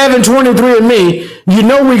of having 23 of me? You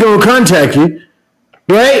know we're going to contact you,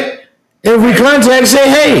 right? If we contact, say,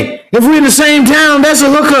 hey, if we're in the same town, that's a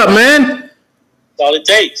hookup, man. That's all it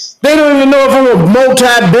takes. They don't even know if I'm a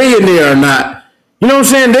multi-billionaire or not. You know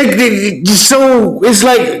what I'm saying? They so it's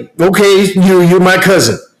like, okay, you're my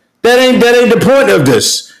cousin. That ain't the point of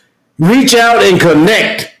this. Reach out and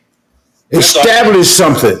connect. Establish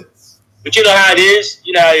something. But you know how it is.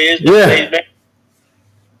 Yeah.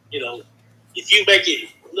 You know, if you make it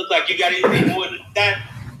look like you got anything more than that,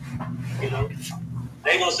 you know,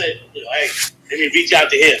 they gonna say, you know, hey, let me reach out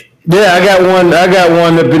to him. Yeah, I got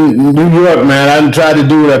one up in New York, man. I tried to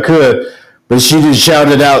do what I could, but she just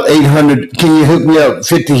shouted out 800. Can you hook me up?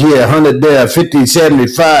 50 here, 100 there, 50,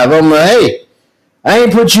 75. I'm like, hey, I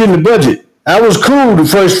ain't put you in the budget. I was cool the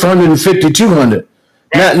first 150, 200.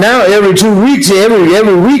 Now every 2 weeks,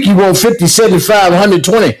 every week you want 50, 75,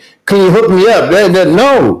 120. Can you hook me up?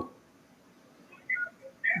 No.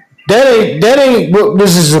 That ain't what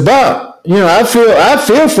this is about. You know, I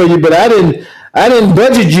feel for you, but I didn't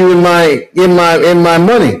budget you in my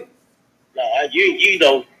money. No, you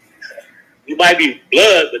know, you might be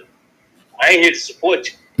blood, but I ain't here to support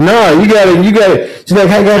you. No, you gotta. She's like,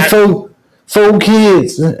 I got four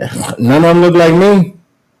kids. None of them look like me.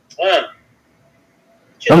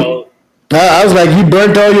 You know. I was like, you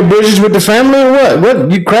burnt all your bridges with the family or what?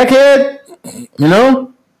 What, you crackhead? You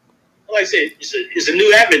know? Like I said, it's a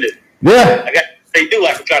new avenue. Yeah. I can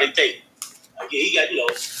try to take. He got,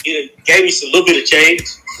 he gave me a little bit of change.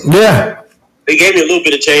 Yeah. They gave me a little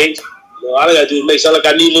bit of change. All I gotta do is make sound like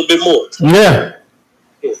I need a little bit more. Yeah.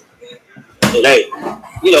 And hey,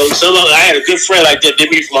 I had a good friend like that, did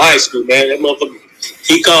me from high school, man. That motherfucker,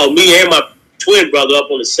 he called me and my twin brother up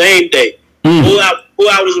on the same day. 4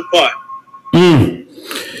 hours apart. You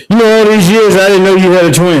know, all these years, I didn't know you had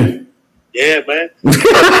a twin. Yeah, man.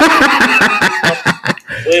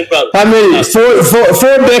 Twin brother. How many?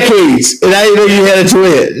 Four decades, and I didn't know you had a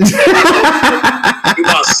twin. He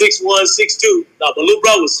about 6'1", 6'2". No, my little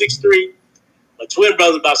brother was 6'3". My twin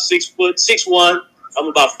brother about 6 foot, 6'1". I'm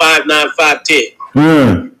about 5'9", 5'10".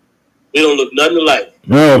 We don't look nothing alike.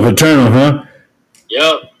 Oh, paternal, huh?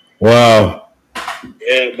 Yep. Wow.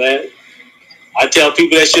 Yeah, man. I tell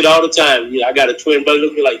people that shit all the time. I got a twin brother.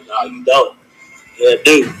 Look at me like, no, you don't. Yeah, I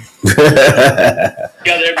do.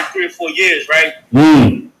 Together every 3 or 4 years, right?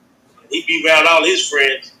 He be around all his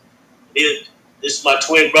friends. This is my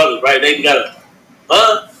twin brother, right? They got a,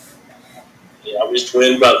 Yeah, I'm his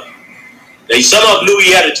twin brother. Some of them knew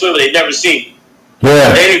he had a twin, but they never seen him.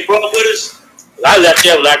 Yeah. They didn't grow up with us. I left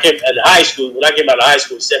there when I came out of high school. When I came out of high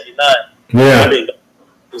school in 79. Yeah. He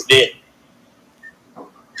was dead.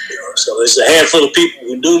 So it's a handful of people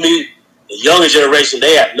who knew me. The younger generation,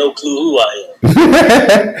 they have no clue who I am.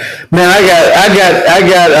 Man, I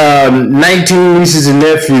got 19 nieces and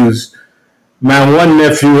nephews. My one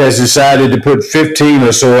nephew has decided to put 15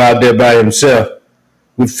 or so out there by himself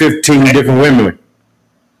with 15 different women,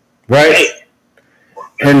 right? Hey.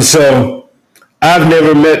 And so I've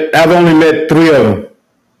only met 3 of them.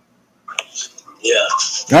 Yeah.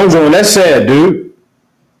 I was going, that's sad, dude.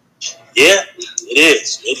 Yeah, it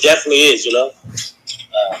is. It definitely is,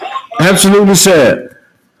 Absolutely sad.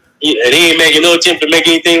 Yeah, and he ain't making no attempt to make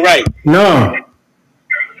anything right. No.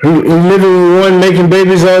 He's living with one, making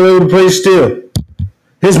babies all over the place still.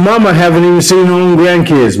 His mama haven't even seen her own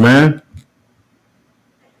grandkids, man.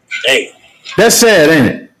 Hey. That's sad, ain't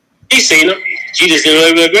it? He's seen them. She just didn't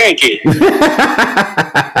live with her grandkids.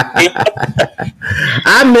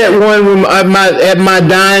 I met one at my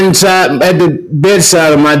dying side, at the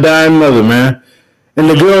bedside of my dying mother, man. And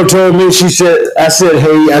the girl told me,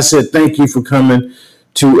 I said, thank you for coming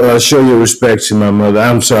to show your respect to my mother.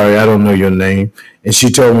 I'm sorry, I don't know your name. And she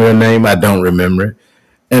told me her name, I don't remember it.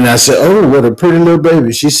 And I said, oh, what a pretty little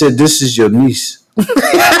baby. She said, this is your niece.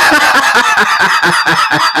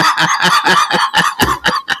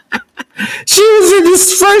 She was in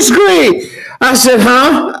this first grade. I said,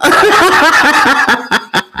 huh?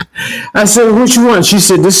 I said, which one? She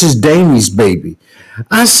said, this is Damie's baby.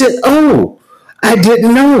 I said, oh, I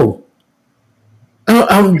didn't know.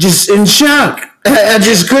 I'm just in shock. I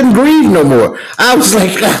just couldn't grieve no more. I was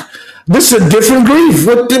like, this is a different grief.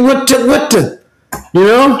 What the, you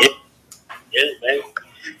know? Yeah, man.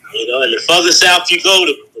 And the further south you go,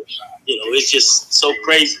 it's just so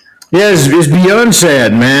crazy. Yes, it's beyond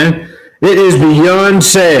sad, man. It is beyond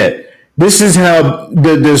sad. This is how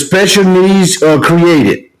the special needs are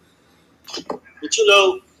created. But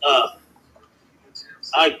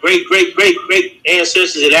our great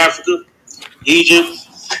ancestors in Africa, Egypt,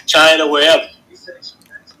 China, wherever,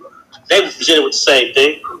 they were presented with the same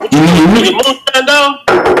thing. What you drinking moonshine, dog?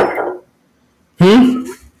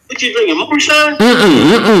 What you drinking, moonshine?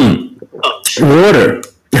 Oh. Water.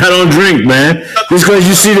 I don't drink, man. Just because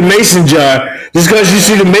you see the mason jar,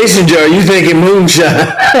 you thinking moonshine.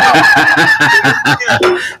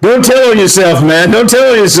 Don't tell on yourself, man. Don't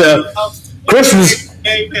tell on yourself. Christmas,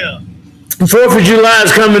 4th of July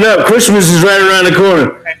is coming up. Christmas is right around the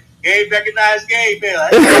corner. Game recognized game bill.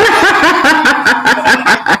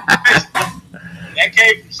 That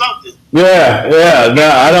came from something. Yeah. No,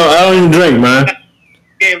 I don't even drink, man.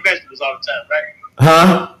 Canned vegetables all the time, right?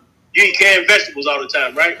 Huh? You eat canned vegetables all the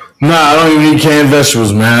time, right? No, I don't even eat canned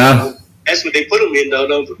vegetables, man. That's what they put them in, though,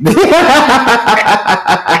 don't they?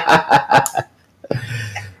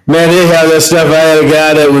 Man, they have that stuff. I had a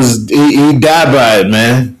guy that he died by it,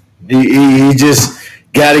 man. He just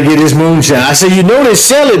got to get his moonshine. I said, they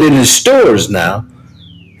sell it in the stores now.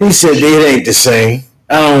 He said, it ain't the same.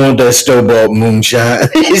 I don't want that store-bought moonshine.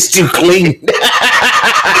 It's too clean.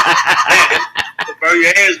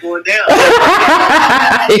 Your hair's going down.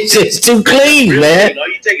 It's just too clean, man. All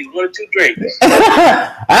you take is 1 or 2 drinks.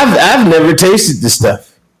 I've never tasted this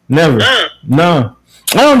stuff. Never. No.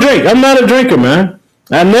 I don't drink. I'm not a drinker, man.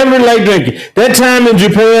 I never liked drinking. That time in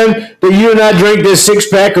Japan that you and I drank this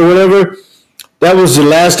 6-pack or whatever, that was the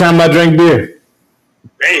last time I drank beer.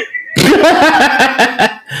 Damn.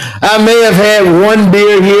 I may have had one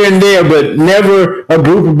beer here and there, but never a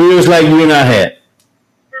group of beers like you and I had.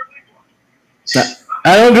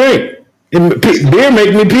 I don't drink. Beer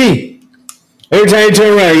make me pee. Every time you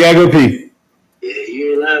turn around, you gotta go pee. Yeah,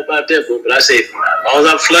 you ain't lying about that, but I say, as long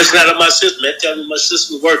as I'm flushing out of my system, that tells me my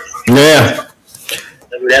system's working. Yeah.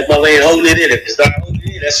 That mother ain't holding it in. If it's not holding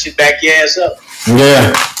it in, that shit back your ass up.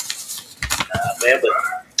 Yeah. Man, but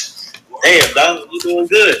damn, dog, you doing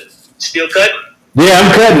good. Still cutting? Yeah,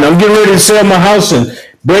 I'm cutting. I'm getting ready to sell my house and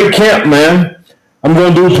break camp, man. I'm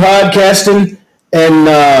going to do podcasting, and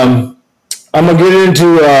I'm going to get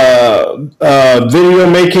into video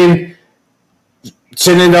making,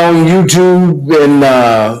 sending it on YouTube, and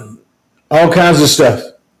all kinds of stuff.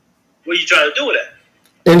 What are you trying to do with that?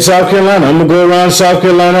 In South Carolina. I'm going to go around South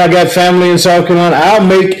Carolina. I got family in South Carolina. I'll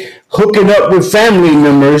make hooking up with family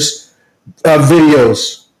members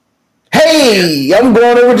videos. Hey, I'm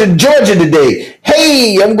going over to Georgia today.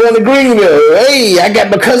 Hey, I'm going to Greenville. Hey, I got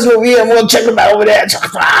my cousin over here. I'm going to check them out over there.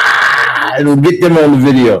 And get them on the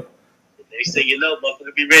video. Next thing you know,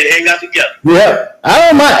 motherfucker be ready to hang out together. Yeah. I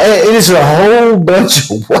don't mind. It is a whole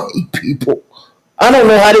bunch of white people. I don't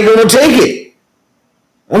know how they're going to take it.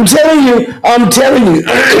 I'm telling you,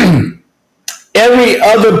 every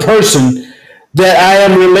other person that I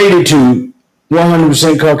am related to,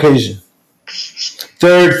 100% Caucasian.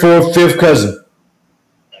 Third, fourth, fifth cousin.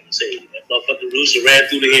 Like I say, that motherfucking rooster ran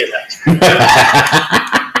through the hen house.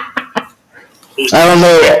 I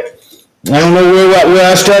don't know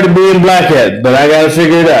where I started being black at, but I got to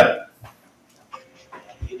figure it out.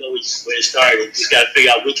 You know where it started. You just got to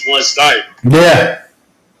figure out which one started. Yeah.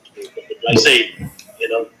 Like I say, you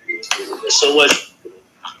know, there's so much.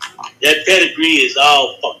 That pedigree is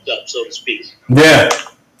all fucked up, so to speak. Yeah.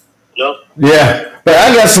 You know? Yeah. But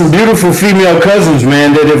I got some beautiful female cousins,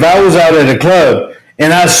 man, that if I was out at a club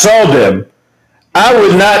and I saw them, I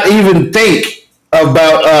would not even think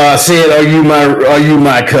about saying, "Are you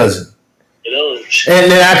my cousin?" You know?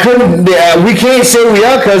 And then I couldn't. We can't say we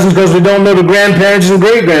are cousins because we don't know the grandparents and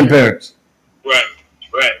great grandparents. Right.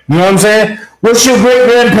 You know what I'm saying? What's your great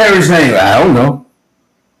grandparents' name? I don't know.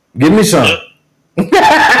 Give me some. That's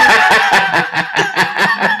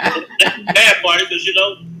the bad part because you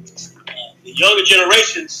know the younger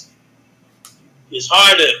generations. It's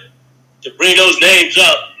hard to bring those names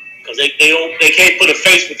up because they can't put a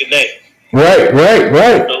face with the name. Right.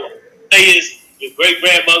 So say is your great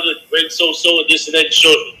grandmother, great so and this and that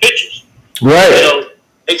shows the pictures. Right. So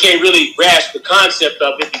they can't really grasp the concept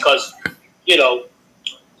of it because you know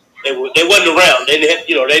they wasn't around. They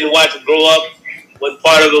didn't watch them grow up. Wasn't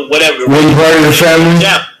part of it, whatever. Wasn't part of the family.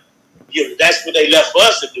 Yeah. That's what they left for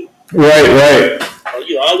us to do. Right.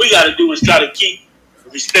 All we got to do is try to keep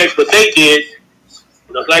respect what they did.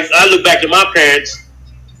 Like I look back at my parents,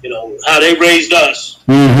 how they raised us.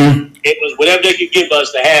 Mm-hmm. It was whatever they could give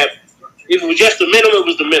us to have. If it was just the minimum, it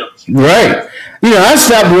was the minimum. Right. I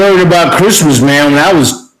stopped worrying about Christmas, man, when I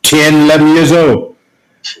was 10, 11 years old.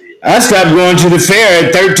 I stopped going to the fair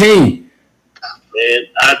at 13. Man,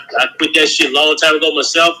 I quit that shit a long time ago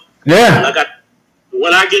myself. Yeah.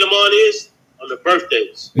 When I get them on the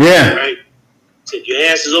birthdays. Yeah. Right. Said your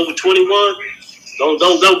ass is over 21. Don't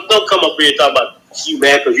come up here and talk about you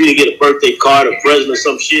mad because you didn't get a birthday card or present or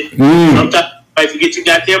some shit. Sometimes I forget your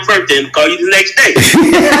goddamn birthday and call you the next day.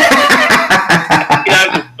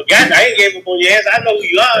 I ain't gave up on your ass. I know who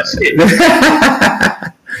you are. Shit.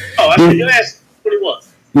 I said your ass is 21.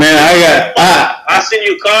 Man, I'll send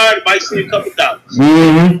you a card. Might send you a couple dollars.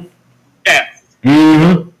 Mm-hmm. Yeah.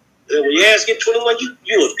 Mm-hmm. Then when your ass get 21,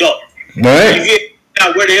 you adult. Right. You get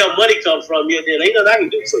out where the hell money come from, then ain't nothing I can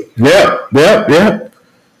do for you. Yeah. But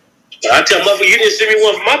I tell motherfucker, you didn't send me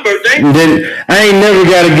one for my birthday. Then I ain't never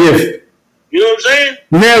got a gift. You know what I'm saying?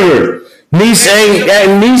 Never.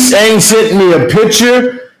 Niece ain't sent me a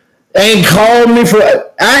picture. Ain't called me for.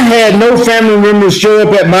 I had no family members show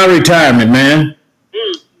up at my retirement, man.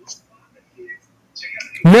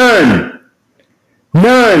 None.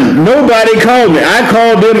 Nobody called me. I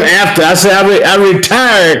called them after. I said I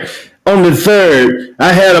retired on the 3rd.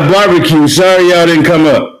 I had a barbecue. Sorry y'all didn't come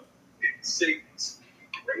up.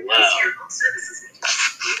 Wow.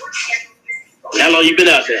 How long you been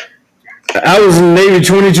out there? I was in the Navy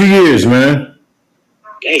 22 years, man.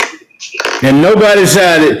 Hey. And nobody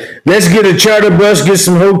decided, let's get a charter bus, get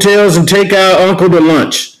some hotels, and take our uncle to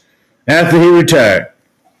lunch after he retired.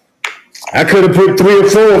 I could have put 3 or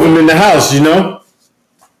 4 of them in the house,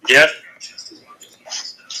 Yeah.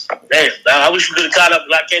 Damn, I wish you could have caught up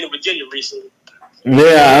when I came to Virginia recently.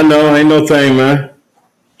 Yeah, I know. Ain't no thing, man.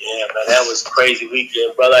 Yeah, man, that was a crazy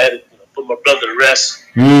weekend, brother. I had to put my brother to rest.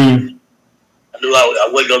 Mm. I knew I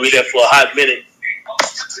wasn't gonna be there for a hot minute.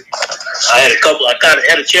 I kind of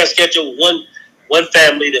had a chance to catch up with one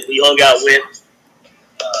family that we hung out with.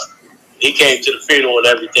 He came to the funeral and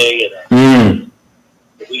everything, and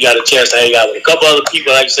we got a chance to hang out with a couple other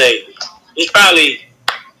people. Like I say, it's probably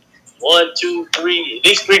 1, 2, 3, at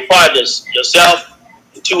least 3 partners, yourself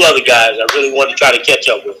and 2 other guys I really want to try to catch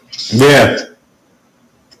up with. Yeah.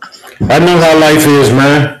 I know how life is,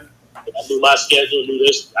 man. I knew my schedule, knew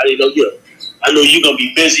this. I didn't know you. I knew you're going to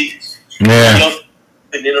be busy. Yeah. You know,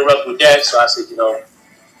 didn't interrupt with that, so I said, all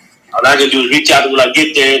I can do is reach out to when I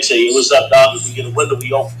get there and say, what's up, dog? If we get a window,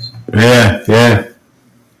 we open. Yeah.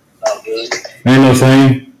 Oh, good. Ain't no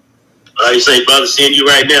thing. Like you say, brother, seeing you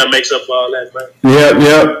right now makes up for all that, man.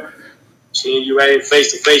 Yep. Seeing you right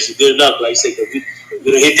face to face is good enough. Like you say, because we're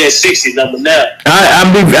going to hit that 60 number now.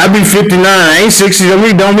 I be 59. I ain't 60.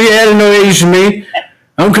 Don't be adding no age to me.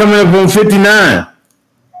 I'm coming up on 59.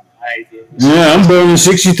 Yeah, I'm born in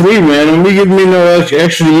 63, man. Don't be giving me no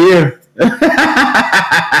extra year.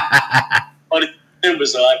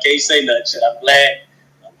 So I can't say nothing. I'm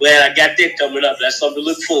glad I got that coming up. That's something to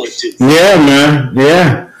look forward to. Yeah, man.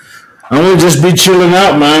 Yeah. I'm gonna just be chilling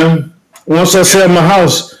out, man. Once I sell my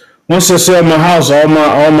house, all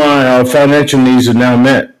my financial needs are now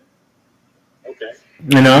met. Okay.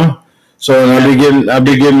 So I'll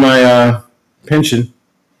be getting my pension.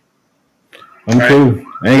 I'm cool.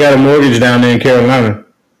 I ain't got a mortgage down there in Carolina.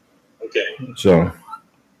 Okay. So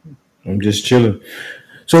I'm just chilling.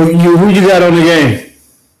 So who you got on the game?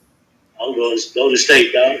 I'm going to go to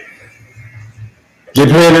state, dog. They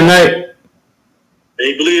playing tonight?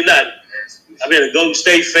 They believe it or not. I've been a Golden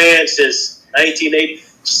State fan since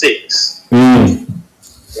 1986.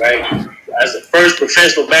 Right? That's the first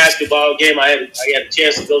professional basketball game I had a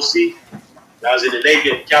chance to go see. I was in the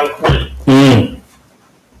Navy in California.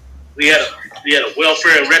 We had a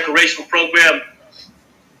welfare and recreational program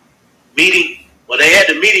meeting. Well, they had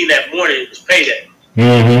the meeting that morning. It was payday.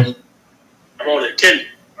 I'm on attendance,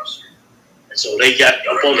 and so they got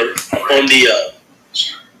up on the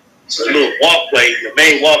little walkway, the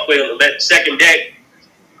main walkway on the second deck.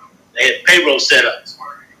 They had payroll set up.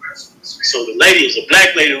 So the lady is a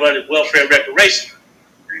black lady running welfare and recreation.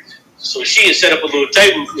 So she had set up a little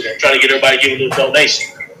table, trying to get everybody to give a little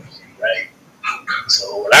donation, right?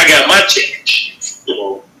 So when I got my check, I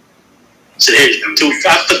said, here's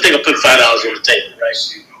I think I put $5 on the table, right?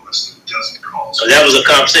 So that was a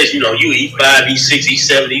conversation. You eat 5, eat 6, eat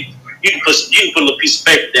 7, you can put a little piece of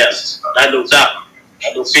paper down. Not no dollar,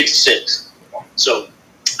 not no 50 cents. So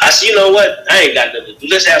I said, you know what? I ain't got nothing to do.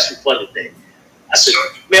 Let's have some fun today. I said,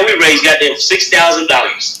 man, we raised goddamn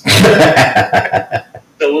 $6,000.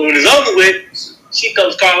 So when it was over with, she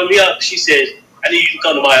comes calling me up. She says, I need you to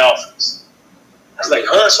come to my office. I was like,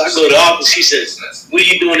 huh? So I go to the office. She says, what are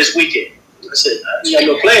you doing this weekend? I said, I got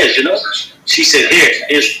no plans, She said,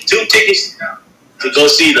 here's 2 tickets to go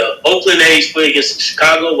see the Oakland A's play against the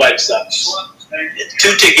Chicago White Sox. And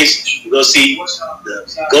 2 tickets to go see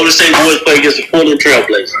the Golden State Warriors play against the Portland Trail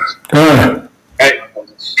Blazers. Right?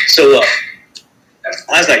 So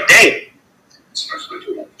I was like, damn.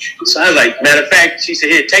 So I was like, matter of fact, she said,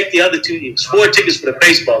 here, take the other 2. It was 4 tickets for the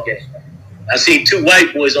baseball game. I seen 2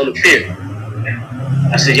 white boys on the pier.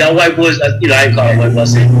 I said, y'all white boys, I ain't call them white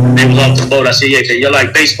boys. I said, they was off the boat. I said, yeah, y'all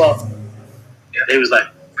like baseball? They was like,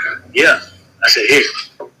 yeah. I said, here,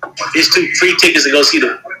 these 2 free tickets to go see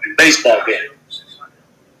the baseball game.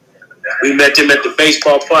 We met them at the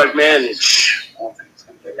baseball park, man, and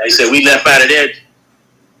they said we left out of there,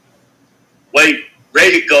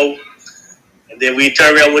 ready to go, and then we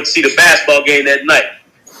turned around and went to see the basketball game that night.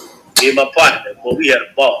 Me and my partner, boy, we had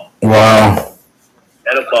a ball. Wow.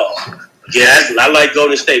 Had a ball. Yeah, I like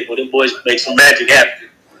Golden State, but them boys make some magic happen.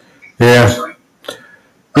 Yeah.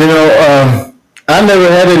 I never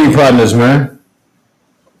had any partners, man.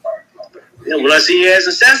 Yeah, when I see you as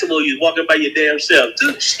a sensible, you walking by your damn self,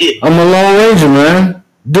 too. Shit. I'm a Lone Ranger, man.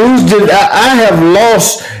 Dudes, I have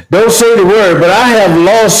lost, don't say the word, but I have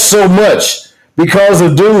lost so much because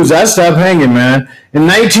of dudes. I stopped hanging, man. In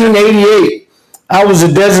 1988, I was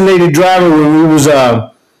a designated driver when we was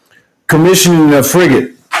commissioning a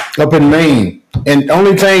frigate up in Maine. And the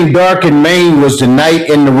only thing dark in Maine was the night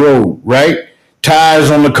in the road, right? Tires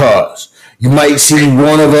on the cars. You might see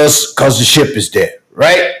one of us because the ship is there,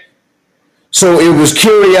 right? So it was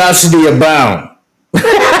curiosity abound.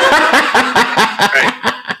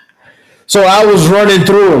 So I was running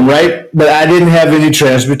through them, right? But I didn't have any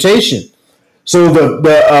transportation. So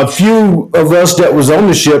the few of us that was on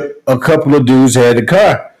the ship, a couple of dudes had a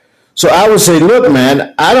car. So I would say, look,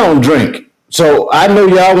 man, I don't drink. So I know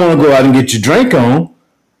y'all want to go out and get your drink on.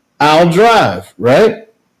 I'll drive, right?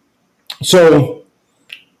 So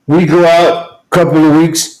we go out couple of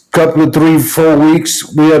weeks, couple of 3, 4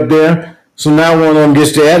 weeks, we up there. So now one of them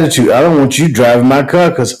gets the attitude. I don't want you driving my car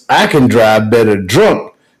because I can drive better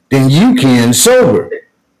drunk than you can sober.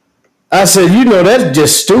 I said, that's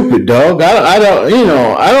just stupid, dog. I don't,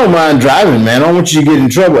 I don't mind driving, man. I don't want you to get in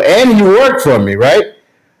trouble. And you work for me, right?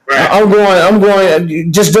 Right. I'm going,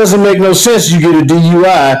 it just doesn't make no sense you get a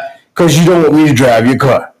DUI because you don't want me to drive your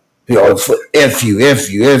car. F you,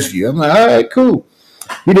 F you, F you. I'm like, all right, cool.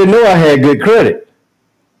 You didn't know I had good credit.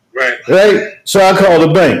 Right? So I called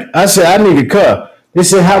the bank. I said, I need a car. They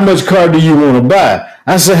said, how much car do you want to buy?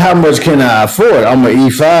 I said, how much can I afford? I'm an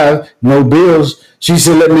E5, no bills. She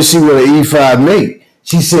said, let me see what an E5 make.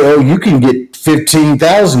 She said, oh, you can get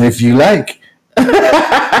 $15,000 if you like.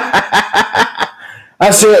 I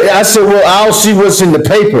said, well, I'll see what's in the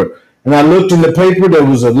paper. And I looked in the paper. There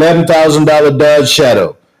was an $11,000 Dodge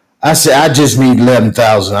Shadow. I said, I just need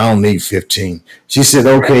 $11,000. I don't need 15. She said,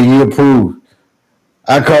 okay, you approved.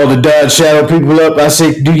 I called the Dodge Shadow people up. I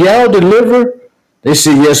said, do y'all deliver? They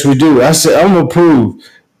said, yes, we do. I said, I'm approved.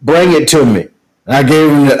 Bring it to me. And I gave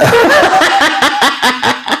them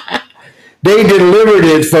they delivered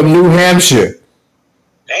it from New Hampshire.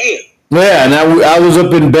 Damn. Yeah, and I was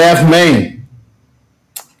up in Bath, Maine.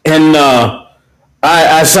 And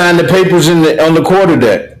I signed the papers on the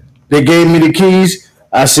quarterdeck. They gave me the keys.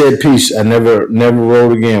 I said, peace. I never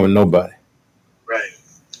rode again with nobody. Right.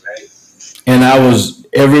 And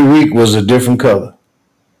every week was a different color.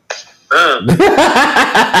 I've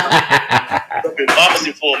been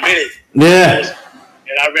boxing for a minute. Yeah.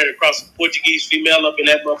 And I ran across a Portuguese female up in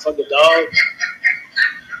that motherfucking dog.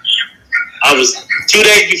 I was 2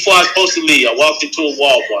 days before I was supposed to leave. I walked into a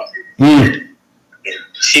Walmart. And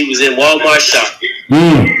she was in Walmart shopping.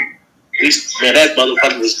 Man, that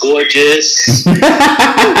motherfucker was gorgeous.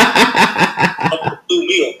 Blew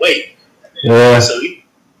me away. Yeah. So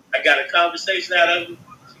I got a conversation out of her.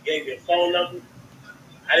 She gave me a phone number.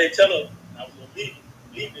 I didn't tell her I was going to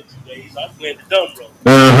leave in 2 days. So I went to dumb, bro.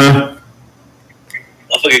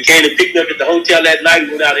 Motherfucker came to pick me up at the hotel that night. We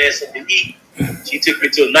went out there and had something to eat. She took me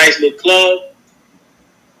to a nice little club.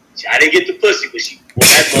 I didn't get the pussy, but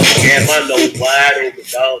that motherfucker had my nose wide open,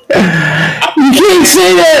 dog. You can't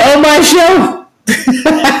say that on my show.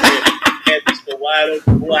 Had this so wide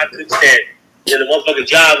open, boy, I couldn't stand it. Then the motherfucking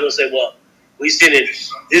job will say, well, we sending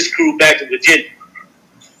this crew back to Virginia.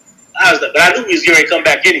 I was like, but I knew we was going to come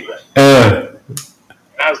back anyway. I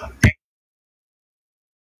was like, damn.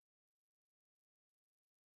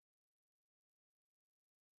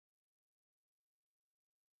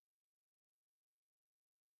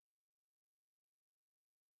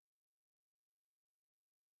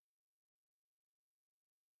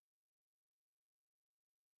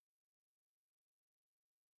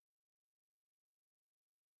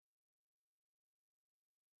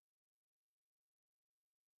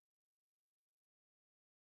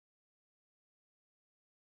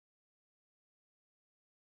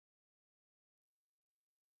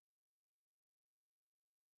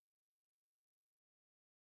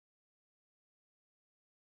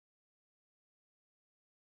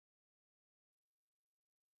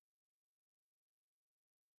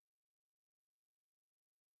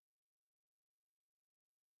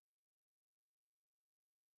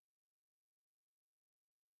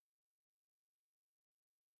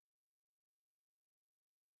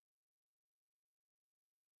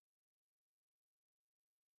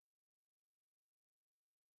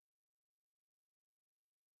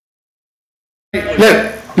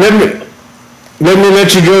 Let me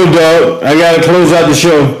let you go, dog. I gotta close out the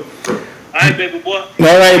show. All right, baby boy. All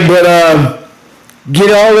right, but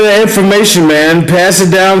get all of the information, man. Pass it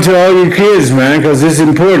down to all your kids, man, because it's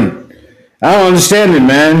important. I don't understand it,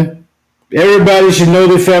 man. Everybody should know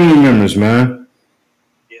their family members, man.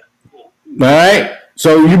 Yeah, cool. All right?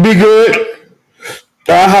 So you be good.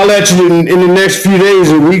 I'll holler at you in the next few days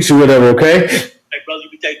or weeks or whatever, okay? Hey, brother,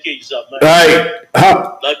 you take care of yourself, man. All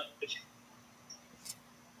right. Love you.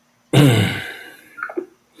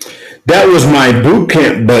 That was my boot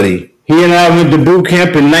camp buddy. He and I went to boot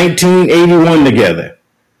camp in 1981 together.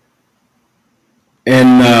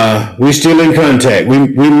 And we're still in contact.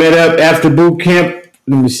 We met up after boot camp.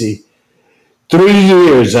 Let me see. 3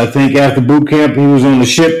 years, I think, after boot camp. He was on the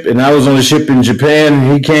ship, and I was on the ship in Japan.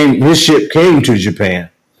 His ship came to Japan.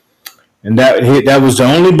 And that was the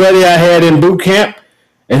only buddy I had in boot camp.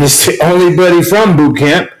 And it's the only buddy from boot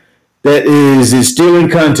camp that is still in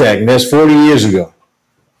contact. And that's 40 years ago.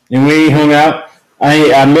 And we hung out.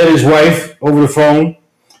 I met his wife over the phone.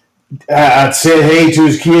 I said hey to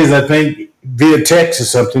his kids, I think via text or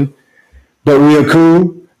something, but we are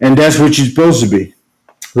cool, and that's what you're supposed to be,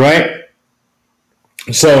 right?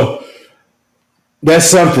 So that's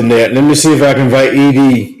something there. Let me see if I can invite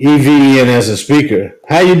EV in as a speaker.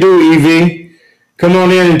 How you do, EV? Come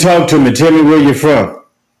on in and talk to me. Tell me where you're from.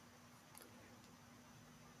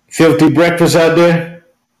 Filthy breakfast out there.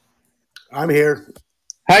 I'm here.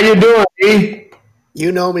 How you doing, E?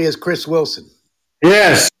 You know me as Chris Wilson.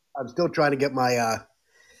 Yes. I'm still trying to get my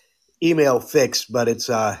email fixed, but it's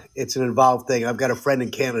an involved thing. I've got a friend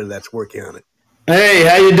in Canada that's working on it. Hey,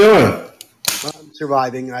 how you doing? Well, I'm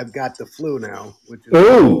surviving. I've got the flu now, which is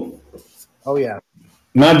Ooh, oh yeah.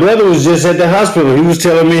 my brother was just at the hospital. He was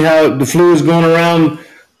telling me how the flu is going around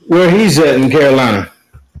where he's at in Carolina.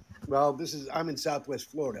 Well, I'm in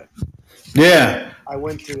Southwest Florida. Yeah. I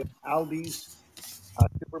went to Aldi's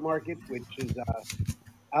supermarket, which is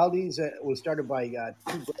Aldi's was started by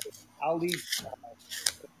two brothers. Aldi's,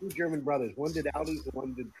 two German brothers. One did Aldi's, and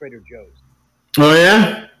one did Trader Joe's. Oh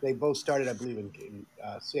yeah. They both started, I believe, in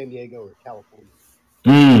San Diego or California,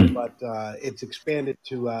 Mm. but it's expanded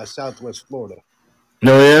to Southwest Florida.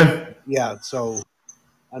 Oh yeah. Yeah, so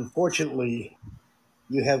unfortunately,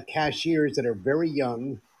 you have cashiers that are very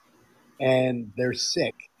young and they're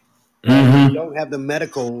sick and they Mm-hmm. don't have the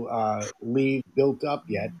medical leave built up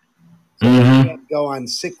yet, so they Mm-hmm. can't go on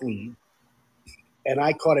sick leave. And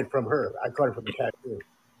I caught it from her. I caught it from the cashier.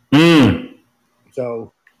 Mm.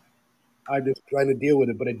 So I'm just trying to deal with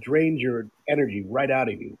it, but it drains your energy right out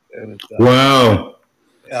of you, and Wow.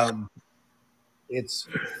 um, it's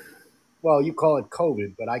well, you call it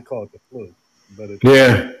COVID, but I call it the flu. But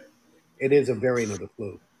Yeah. it is a variant of the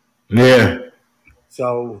flu. Yeah.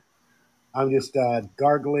 So I'm just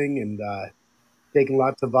gargling and taking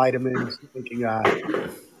lots of vitamins, taking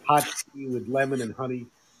hot tea with lemon and honey.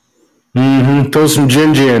 Mm-hmm. Throw some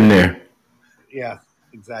ginger in there. Yeah,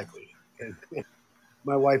 exactly. And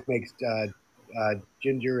my wife makes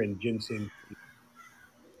ginger and ginseng,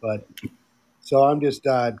 but so I'm just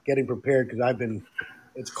getting prepared because I've been.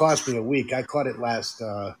 It's cost me a week. I caught it last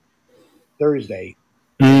Thursday,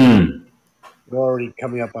 and Mm. we're already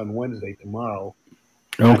coming up on Wednesday tomorrow.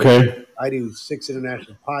 I do Okay. I do 6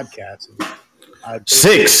 international podcasts, and I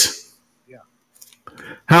basically 6. yeah.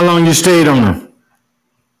 How long you stayed on them?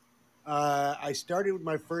 I started with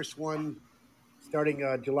my first one starting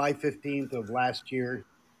July 15th of last year.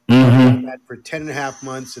 I was on Mm-hmm. that for 10 and a half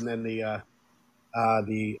months, and then the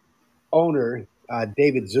owner,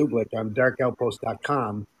 David Zublik on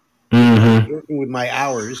darkoutpost.com, he was Mm-hmm. working with my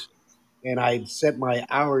hours, and I'd set my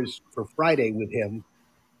hours for Friday with him,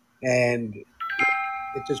 and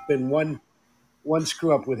it's just been one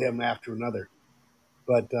screw up with him after another.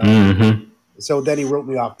 But Mm-hmm. so then he wrote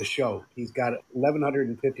me off the show. He's got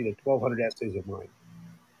 1,150 to 1,200 essays of mine.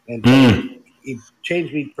 And so Mm. he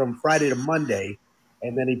changed me from Friday to Monday,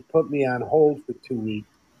 and then he put me on hold for 2 weeks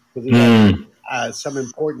because he had Mm. some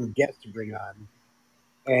important guests to bring on.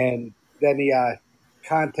 And then he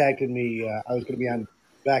contacted me. I was going to be on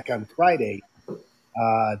back on Friday,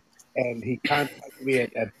 uh, and he contacted me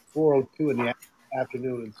at 4:02 in the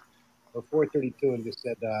afternoon or 4:32, and just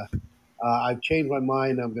said, "I've changed my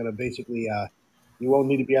mind. I'm going to basically you won't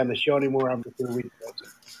need to be on the show anymore. I'm just going to replace it."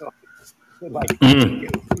 So, like, thank Mm.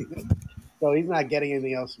 you. So he's not getting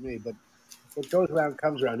anything else from me. But what goes around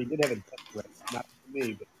comes around. He did have a death threat, not for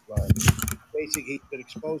me, but basically he's been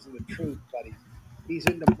exposing the truth. But he's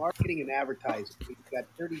into marketing and advertising. He's got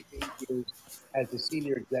 38 years as a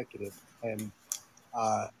senior executive, and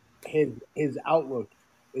uh, his outlook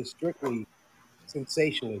is strictly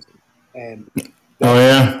sensationalism, and Oh that's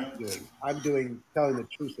yeah. what I'm doing. I'm doing telling the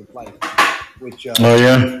truth of life, which Oh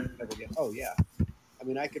yeah. never get. Oh yeah, I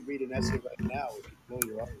mean I could read an essay right now which would blow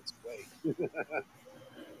your audience away.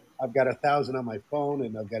 I've got 1,000 on my phone,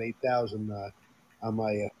 and I've got 8,000 on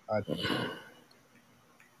my.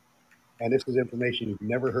 And this is information you've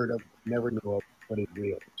never heard of, never know of, but it's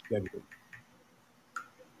real. It's genuine.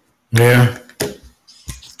 Yeah.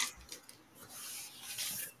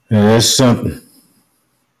 Yeah, that's something.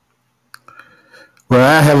 Well,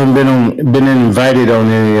 I haven't been invited on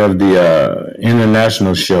any of the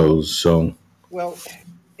international shows, so Well,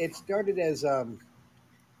 it started as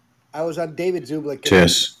I was on David Zublik, and then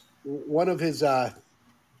test, one of his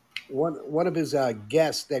one of his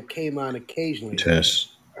guests that came on occasionally. test.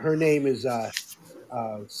 Her name is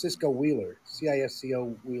Cisco Wheeler,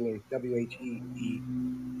 Cisco Wheeler, Wheeler,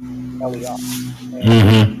 and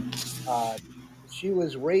Mm-hmm. uh, she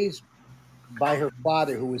was raised by her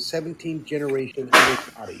father, who was 17th generation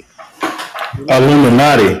Illuminati. Illuminati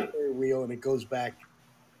Illuminati. is very real, and it goes back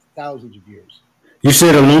thousands of years. You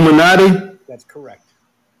said Illuminati? That's correct.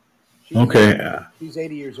 Okay. She's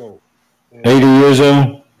 80 years old. And 80 years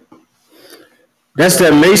old. That's so,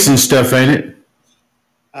 that Mason stuff, ain't it?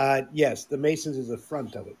 yes, the Masons is the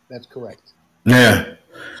front of it. That's correct. Yeah.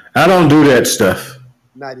 I don't do that stuff.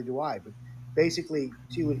 Neither do I. But basically,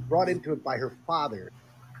 she was brought into it by her father,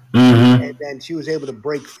 and Mm-hmm. then she was able to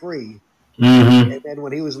break free. Mm-hmm. And then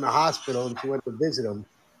when he was in the hospital and she went to visit him,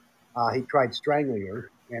 he tried strangling her,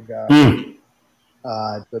 and Mm.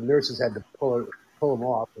 the nurses had to pull him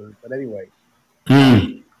off. But anyway, uh,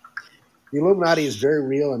 Mm. the Illuminati is very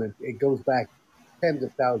real, and it goes back tens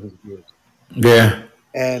of thousands of years. Yeah.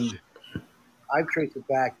 And I've traced it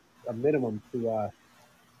back a minimum to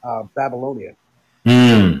Babylonia,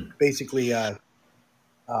 Mm. basically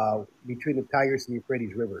between the Tigris and the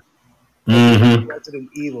Euphrates River. And there's Mm-hmm. a resident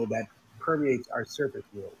evil that permeates our surface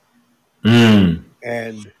world, Mm.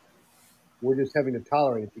 and we're just having to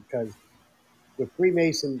tolerate it because the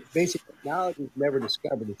Freemason basic knowledge is never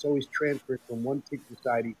discovered. It's always transferred from one secret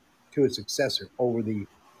society to a successor over the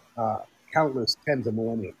uh, countless tens of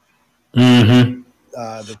millennia. Mm-hmm.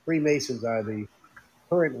 The Freemasons are the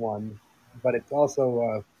current one, but it's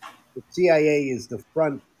also the CIA is the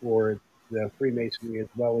front for the Freemasonry as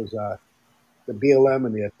well as the BLM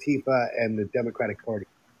and the Antifa and the Democratic Party.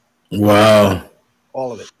 Wow.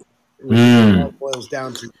 All of it, which is all Mm. boils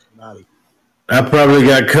down to Illuminati. I probably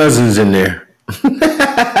got cousins in there. In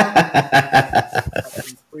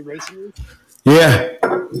Freemasonry, Yeah.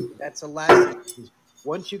 that's the last thing.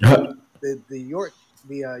 Once you go, the York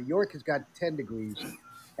has got 10 degrees,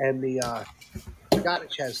 and the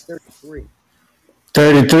Scottish has 33.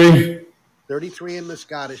 33? 33 in the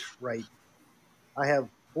Scottish, right? I have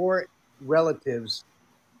four relatives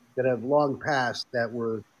that have long passed that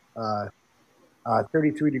were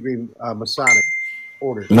 33-degree Masonic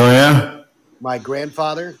orders. No, yeah? My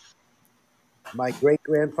grandfather, my great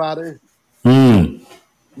grandfather, Mm.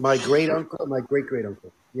 my great uncle, my great great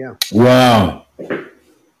uncle. Yeah, Wow. it's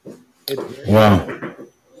very Wow. well.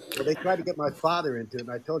 They tried to get my father into it,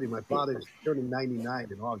 and I told you my father's turning 99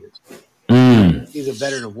 in August. Mm. He's a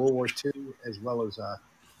veteran of World War II as well as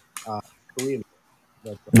uh, Korean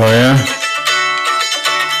War. But Oh, yeah?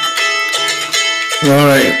 All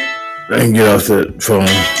right. I can get off that phone.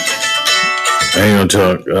 I ain't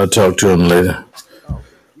gonna talk. I'll talk to him later. okay,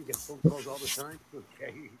 you get phone calls all the time.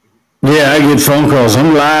 Okay, Yeah, I get phone calls.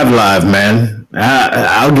 I'm live, man.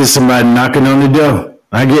 I'll get somebody knocking on the door.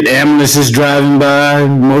 I get ambulances driving by,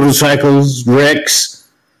 motorcycles, wrecks.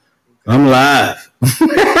 okay, I'm live.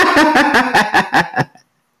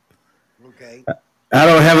 okay. I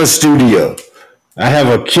don't have a studio. I have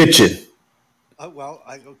a kitchen. Well,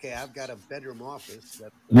 okay. I've got a bedroom office.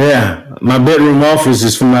 That Yeah, my bedroom office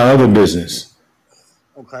is for my other business.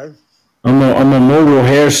 okay. I'm a mobile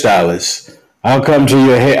hairstylist. I'll come to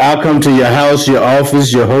your house, your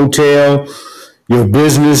office, your hotel, your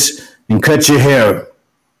business, and cut your hair.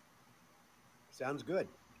 Sounds good.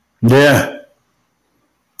 Yeah,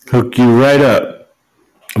 hook you right up.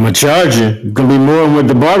 I'm gonna charge you. It's gonna be more than what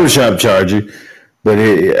the barbershop charge you, but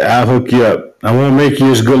I'll hook you up. I won't make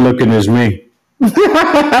you as good looking as me.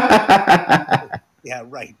 Yeah,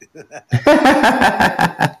 right.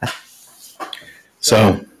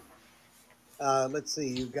 So So let's see.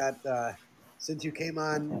 You got since you came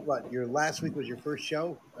on. What your last week was your first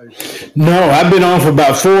show? Or something? no, I've been on for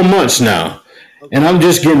about 4 months now, and Okay. I'm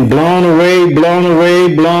just getting blown away, blown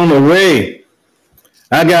away, blown away.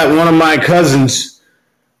 I got one of my cousins,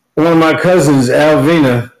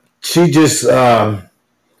 Alvina. She just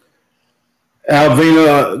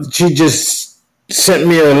Alvina, she just sent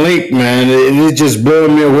me a link, man. It just blew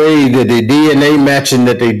me away that the DNA matching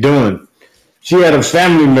that they doing. She had a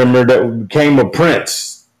family member that became a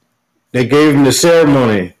prince. They gave him the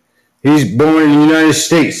ceremony. He's born in the United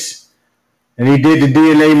States. And he did the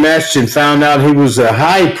DNA match and found out he was a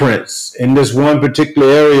high prince in this one particular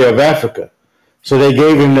area of Africa. So they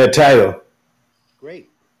gave him that title. Great.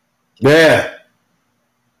 Yeah.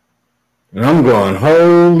 And I'm going,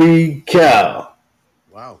 holy cow.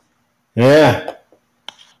 Wow. Yeah.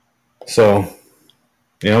 So,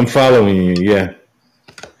 yeah, I'm following you. Yeah.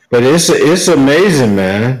 But it's amazing,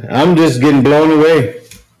 man. I'm just getting blown away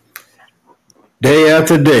day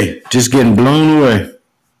after day. Just getting blown away.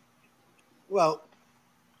 Well,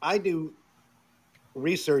 I do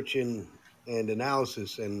research and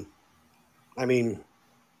analysis, and I mean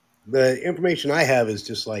the information I have is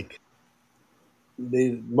just like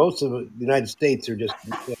the most of the United States are just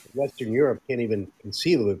Western Europe can't even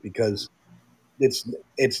conceive of it because it's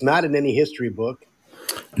it's not in any history book.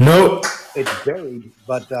 Nope. It's buried,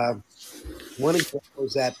 but one example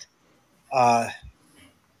is uh,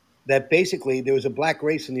 that basically there was a black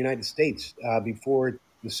race in the United States before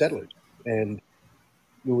the settlers. and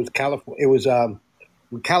it was California. It was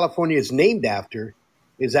what California is named after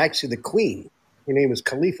is actually the Queen. Her name is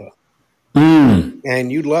Khalifa, Mm.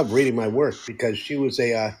 and you'd love reading my work because she was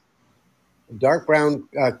a dark brown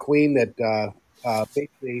queen that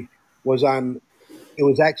basically was on. It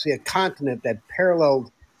was actually a continent that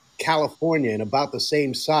paralleled California and about the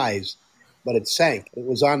same size, but it sank. It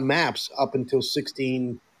was on maps up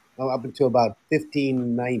until about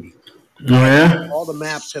 1590, Oh, and yeah? all the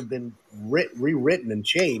maps have been rewritten and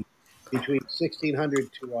changed between 1600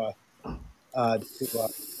 to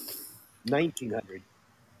 1900.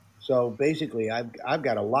 So basically, I've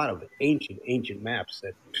got a lot of ancient maps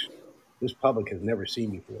that this public has never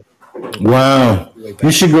seen before. And Wow. way You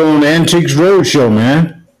back. should go on Antiques Roadshow,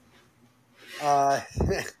 man. Uh,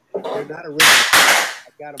 they're not original.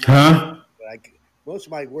 I've got them all, Huh? but most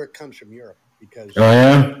of my work comes from Europe Oh, because,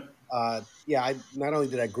 yeah? yeah, I not only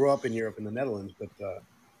did I grow up in Europe in the Netherlands, but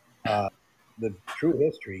uh, the true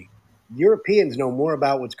history. Europeans know more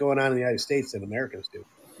about what's going on in the United States than Americans do,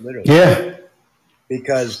 literally, Yeah.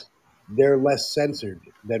 because they're less censored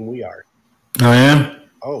than we are. Oh, yeah?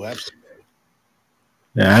 Oh, absolutely.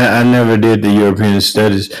 Yeah, I never did the European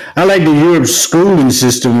studies. I like the Europe schooling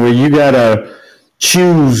system where you gotta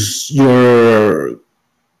choose your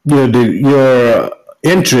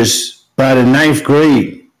interests by the ninth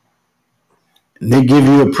grade. They give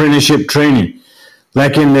you apprenticeship training.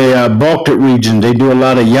 Like in the Baltic region, they do a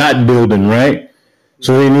lot of yacht building, right?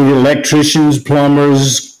 So Mhm. they need electricians,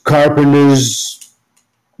 plumbers, carpenters,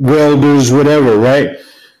 welders, whatever, right?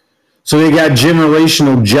 So they got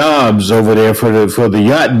generational jobs over there for the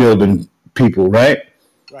yacht building people, right?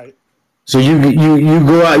 Right. So you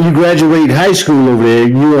go out, you graduate high school over there,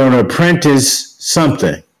 you're an apprentice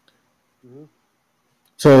something. Hmm.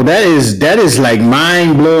 So that is like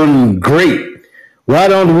mind blowing great. Why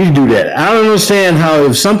don't we do that? I don't understand how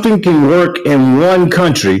if something can work in one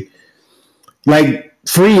country, like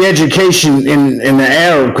free education in the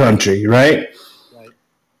Arab country, right? Right.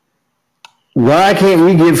 Why can't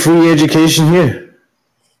we get free education here?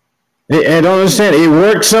 I don't understand. It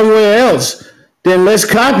works somewhere else. Then let's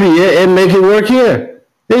copy it and make it work here.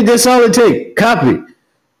 That's all it takes. Copy.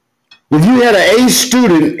 If you had an A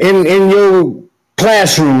student in your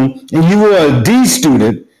classroom and you were a D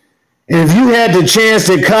student, and if you had the chance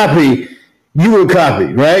to copy, you would copy,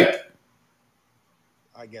 right?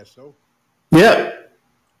 I guess so. Yep.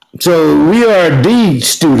 So we are D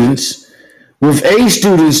students with A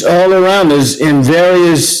students all around us in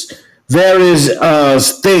various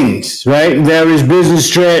things, right? Various business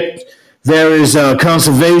track, various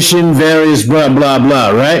conservation, various blah blah blah,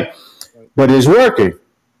 right? Right. But it's working.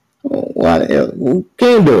 Why the hell? Who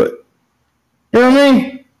can do it? You know what Well, I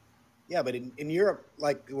mean? yeah, but in Europe,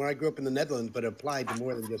 like when I grew up in the Netherlands, but it applied to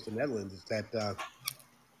more than just the Netherlands, is that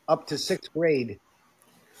up to sixth grade,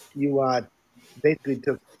 you basically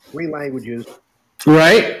took three languages.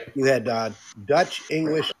 Right? You had Dutch,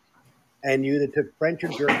 English, and you either took French or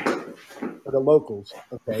German for the locals.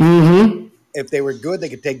 Okay, Mm-hmm. if they were good, they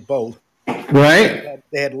could take both. Right?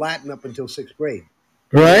 They had Latin up until sixth grade,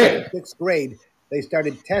 and then Right? sixth grade they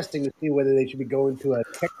started testing to see whether they should be going to a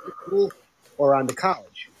technical school or on to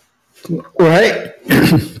college. Right?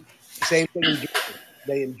 Same thing in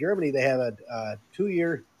Germany. In Germany they have a 2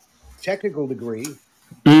 year technical degree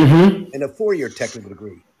Mm-hmm. and a 4 year technical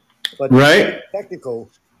degree. But the Right? technical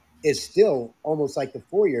is still almost like the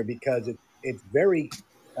 4 year because it's very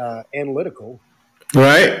analytical.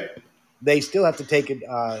 Right? They still have to take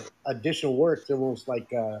additional work. It's almost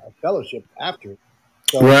like a fellowship after it.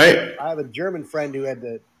 So Right? I have a German friend who had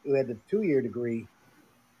the 2 year degree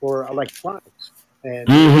for electronics, and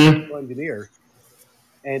he was Mm-hmm. an engineer,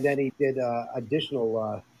 and then he did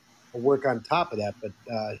additional work on top of that. But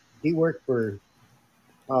he worked for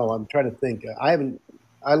I'm trying to think.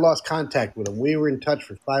 I lost contact with him. We were in touch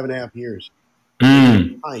for 5.5 years.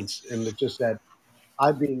 Mm. Pints, and it's just that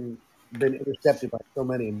I've been intercepted by so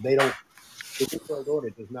many, and they don't. The New World Order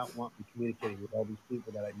does not want me communicating with all these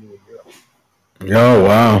people that I knew in Europe. Oh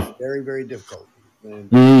wow. Very, very difficult, and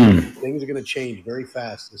Mm. things are going to change very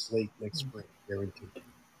fast this late next spring, guaranteed.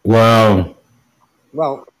 Wow.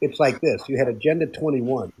 Well, it's like this: you had Agenda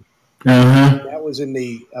 21. Uh-huh. That was in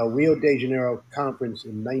the Rio de Janeiro conference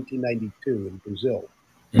in 1992 in Brazil.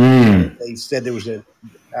 Mm. They said there was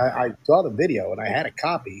I saw the video and I had a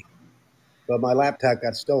copy, but my laptop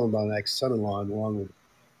got stolen by my ex-son-in-law, along with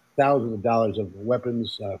thousands of dollars of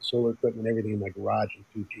weapons, solar equipment, everything in my garage, and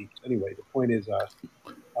two Jeeps. Anyway, the point is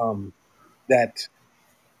um, that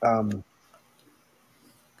um,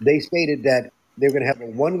 they stated that they're going to have a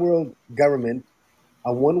one world government,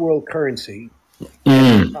 a one world currency,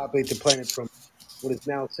 and Mm. populate the planet from what is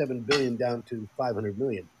now 7 billion down to 500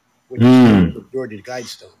 million, which is the Georgia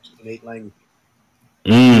Guidestones in 8 languages.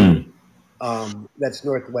 That's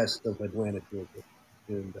northwest of Atlanta, Georgia,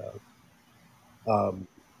 and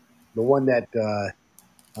the one that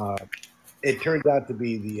it turns out to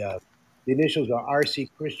be the initials are RC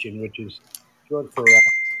Christian, which is short for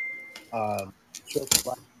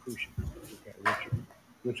Rosicrucian, okay,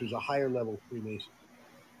 which was a higher level Freemason.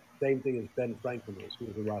 Same thing as Ben Franklin was. He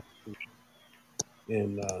was a Rosicrucian,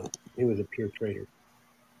 and he was a pure traitor.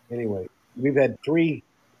 Anyway, we've had 3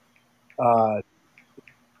 uh,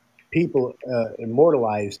 people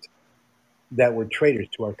immortalized that were traitors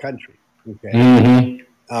to our country. Okay,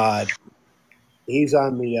 he's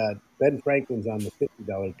on the Ben Franklin's on the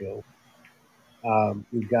 $50 bill.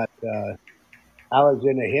 We've got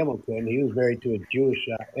Alexander Hamilton. He was married to a Jewish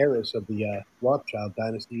heiress of the Rothschild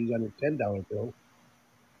dynasty. He's on the $10 bill.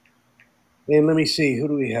 And let me see, who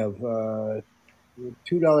do we have? $2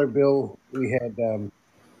 bill. We had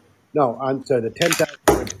no. I'm sorry. The $10,000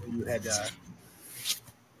 bill.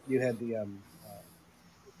 You had the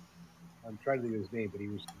I'm trying to think of his name, but he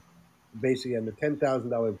was basically on the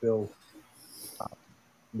 $10,000 bill.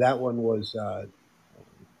 That one was.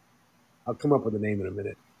 I'll come up with a name in a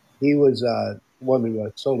minute. He was one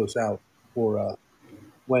who sold us out for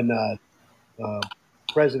when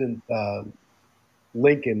President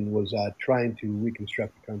Lincoln was trying to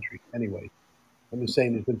reconstruct the country. Anyway, I'm just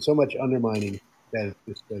saying there's been so much undermining that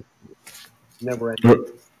it's just never ending.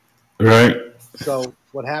 Right. So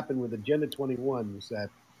what happened with Agenda 21 was that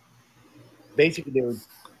basically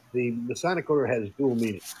the Masonic Order has dual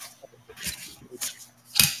meaning.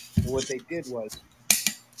 And what they did was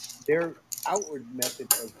their outward message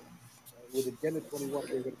was with Agenda 21,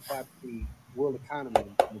 they're going to collapse the world economy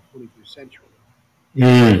in the 21st century. The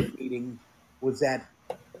inward meaning was that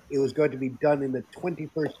it was going to be done in the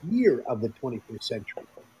 21st year of the 21st century.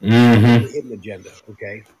 The hidden agenda,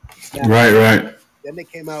 okay? Now, Right. then they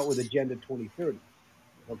came out with Agenda 2030.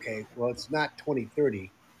 Okay, well, it's not 2030.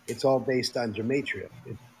 It's all based on gematria.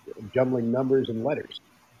 It's jumbling numbers and letters.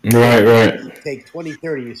 Right. You take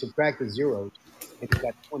 2030, you subtract the zeros, and you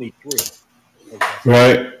got 23. Okay,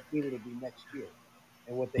 Right. mean it'll be next year.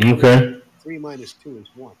 And what they do, Okay. 3 minus 2 is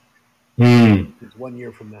 1. It's 1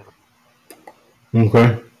 year from now.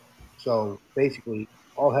 Okay. So basically,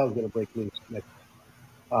 all hell's going to break loose next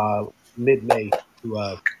mid-May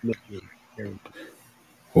to mid-June.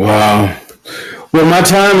 Wow. Well, my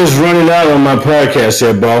time is running out on my podcast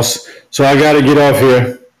here, boss. So I got to get off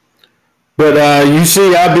here. But you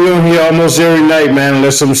see, I'll be on here almost every night, man,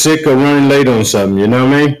 unless I'm sick or running late on something. You know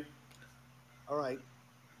what I mean? All right.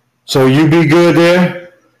 So you be good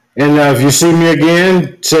there. And if you see me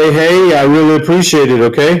again, say hey. I really appreciate it,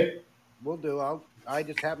 okay? We'll do. I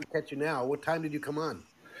just happened to catch you now. What time did you come on?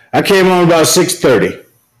 I came on about 6:30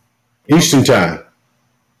 Eastern time.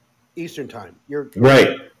 Eastern time. You're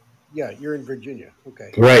Right. Yeah, you're in Virginia.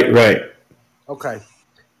 Okay. Right. Okay.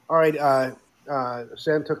 All right.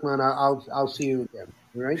 Sam Tuckman, I'll see you again.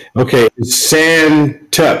 All right. Okay.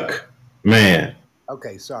 Santuck, man.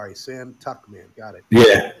 Okay. Sorry, Sam Tuckman. Got it.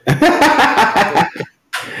 Yeah.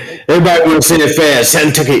 Hey, Everybody want to say it fast.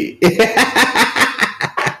 Santucky.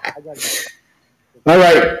 I got it. All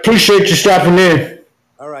right. Appreciate you stopping in.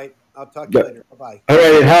 All right. I'll talk to you later. Bye bye. All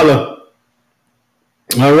right. Holla.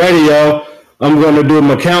 All righty, y'all. I'm going to do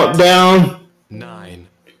my countdown. 9,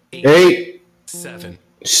 8, 7,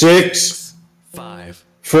 6, 5,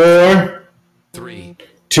 4, 3,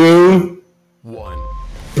 2, 1.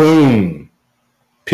 boom.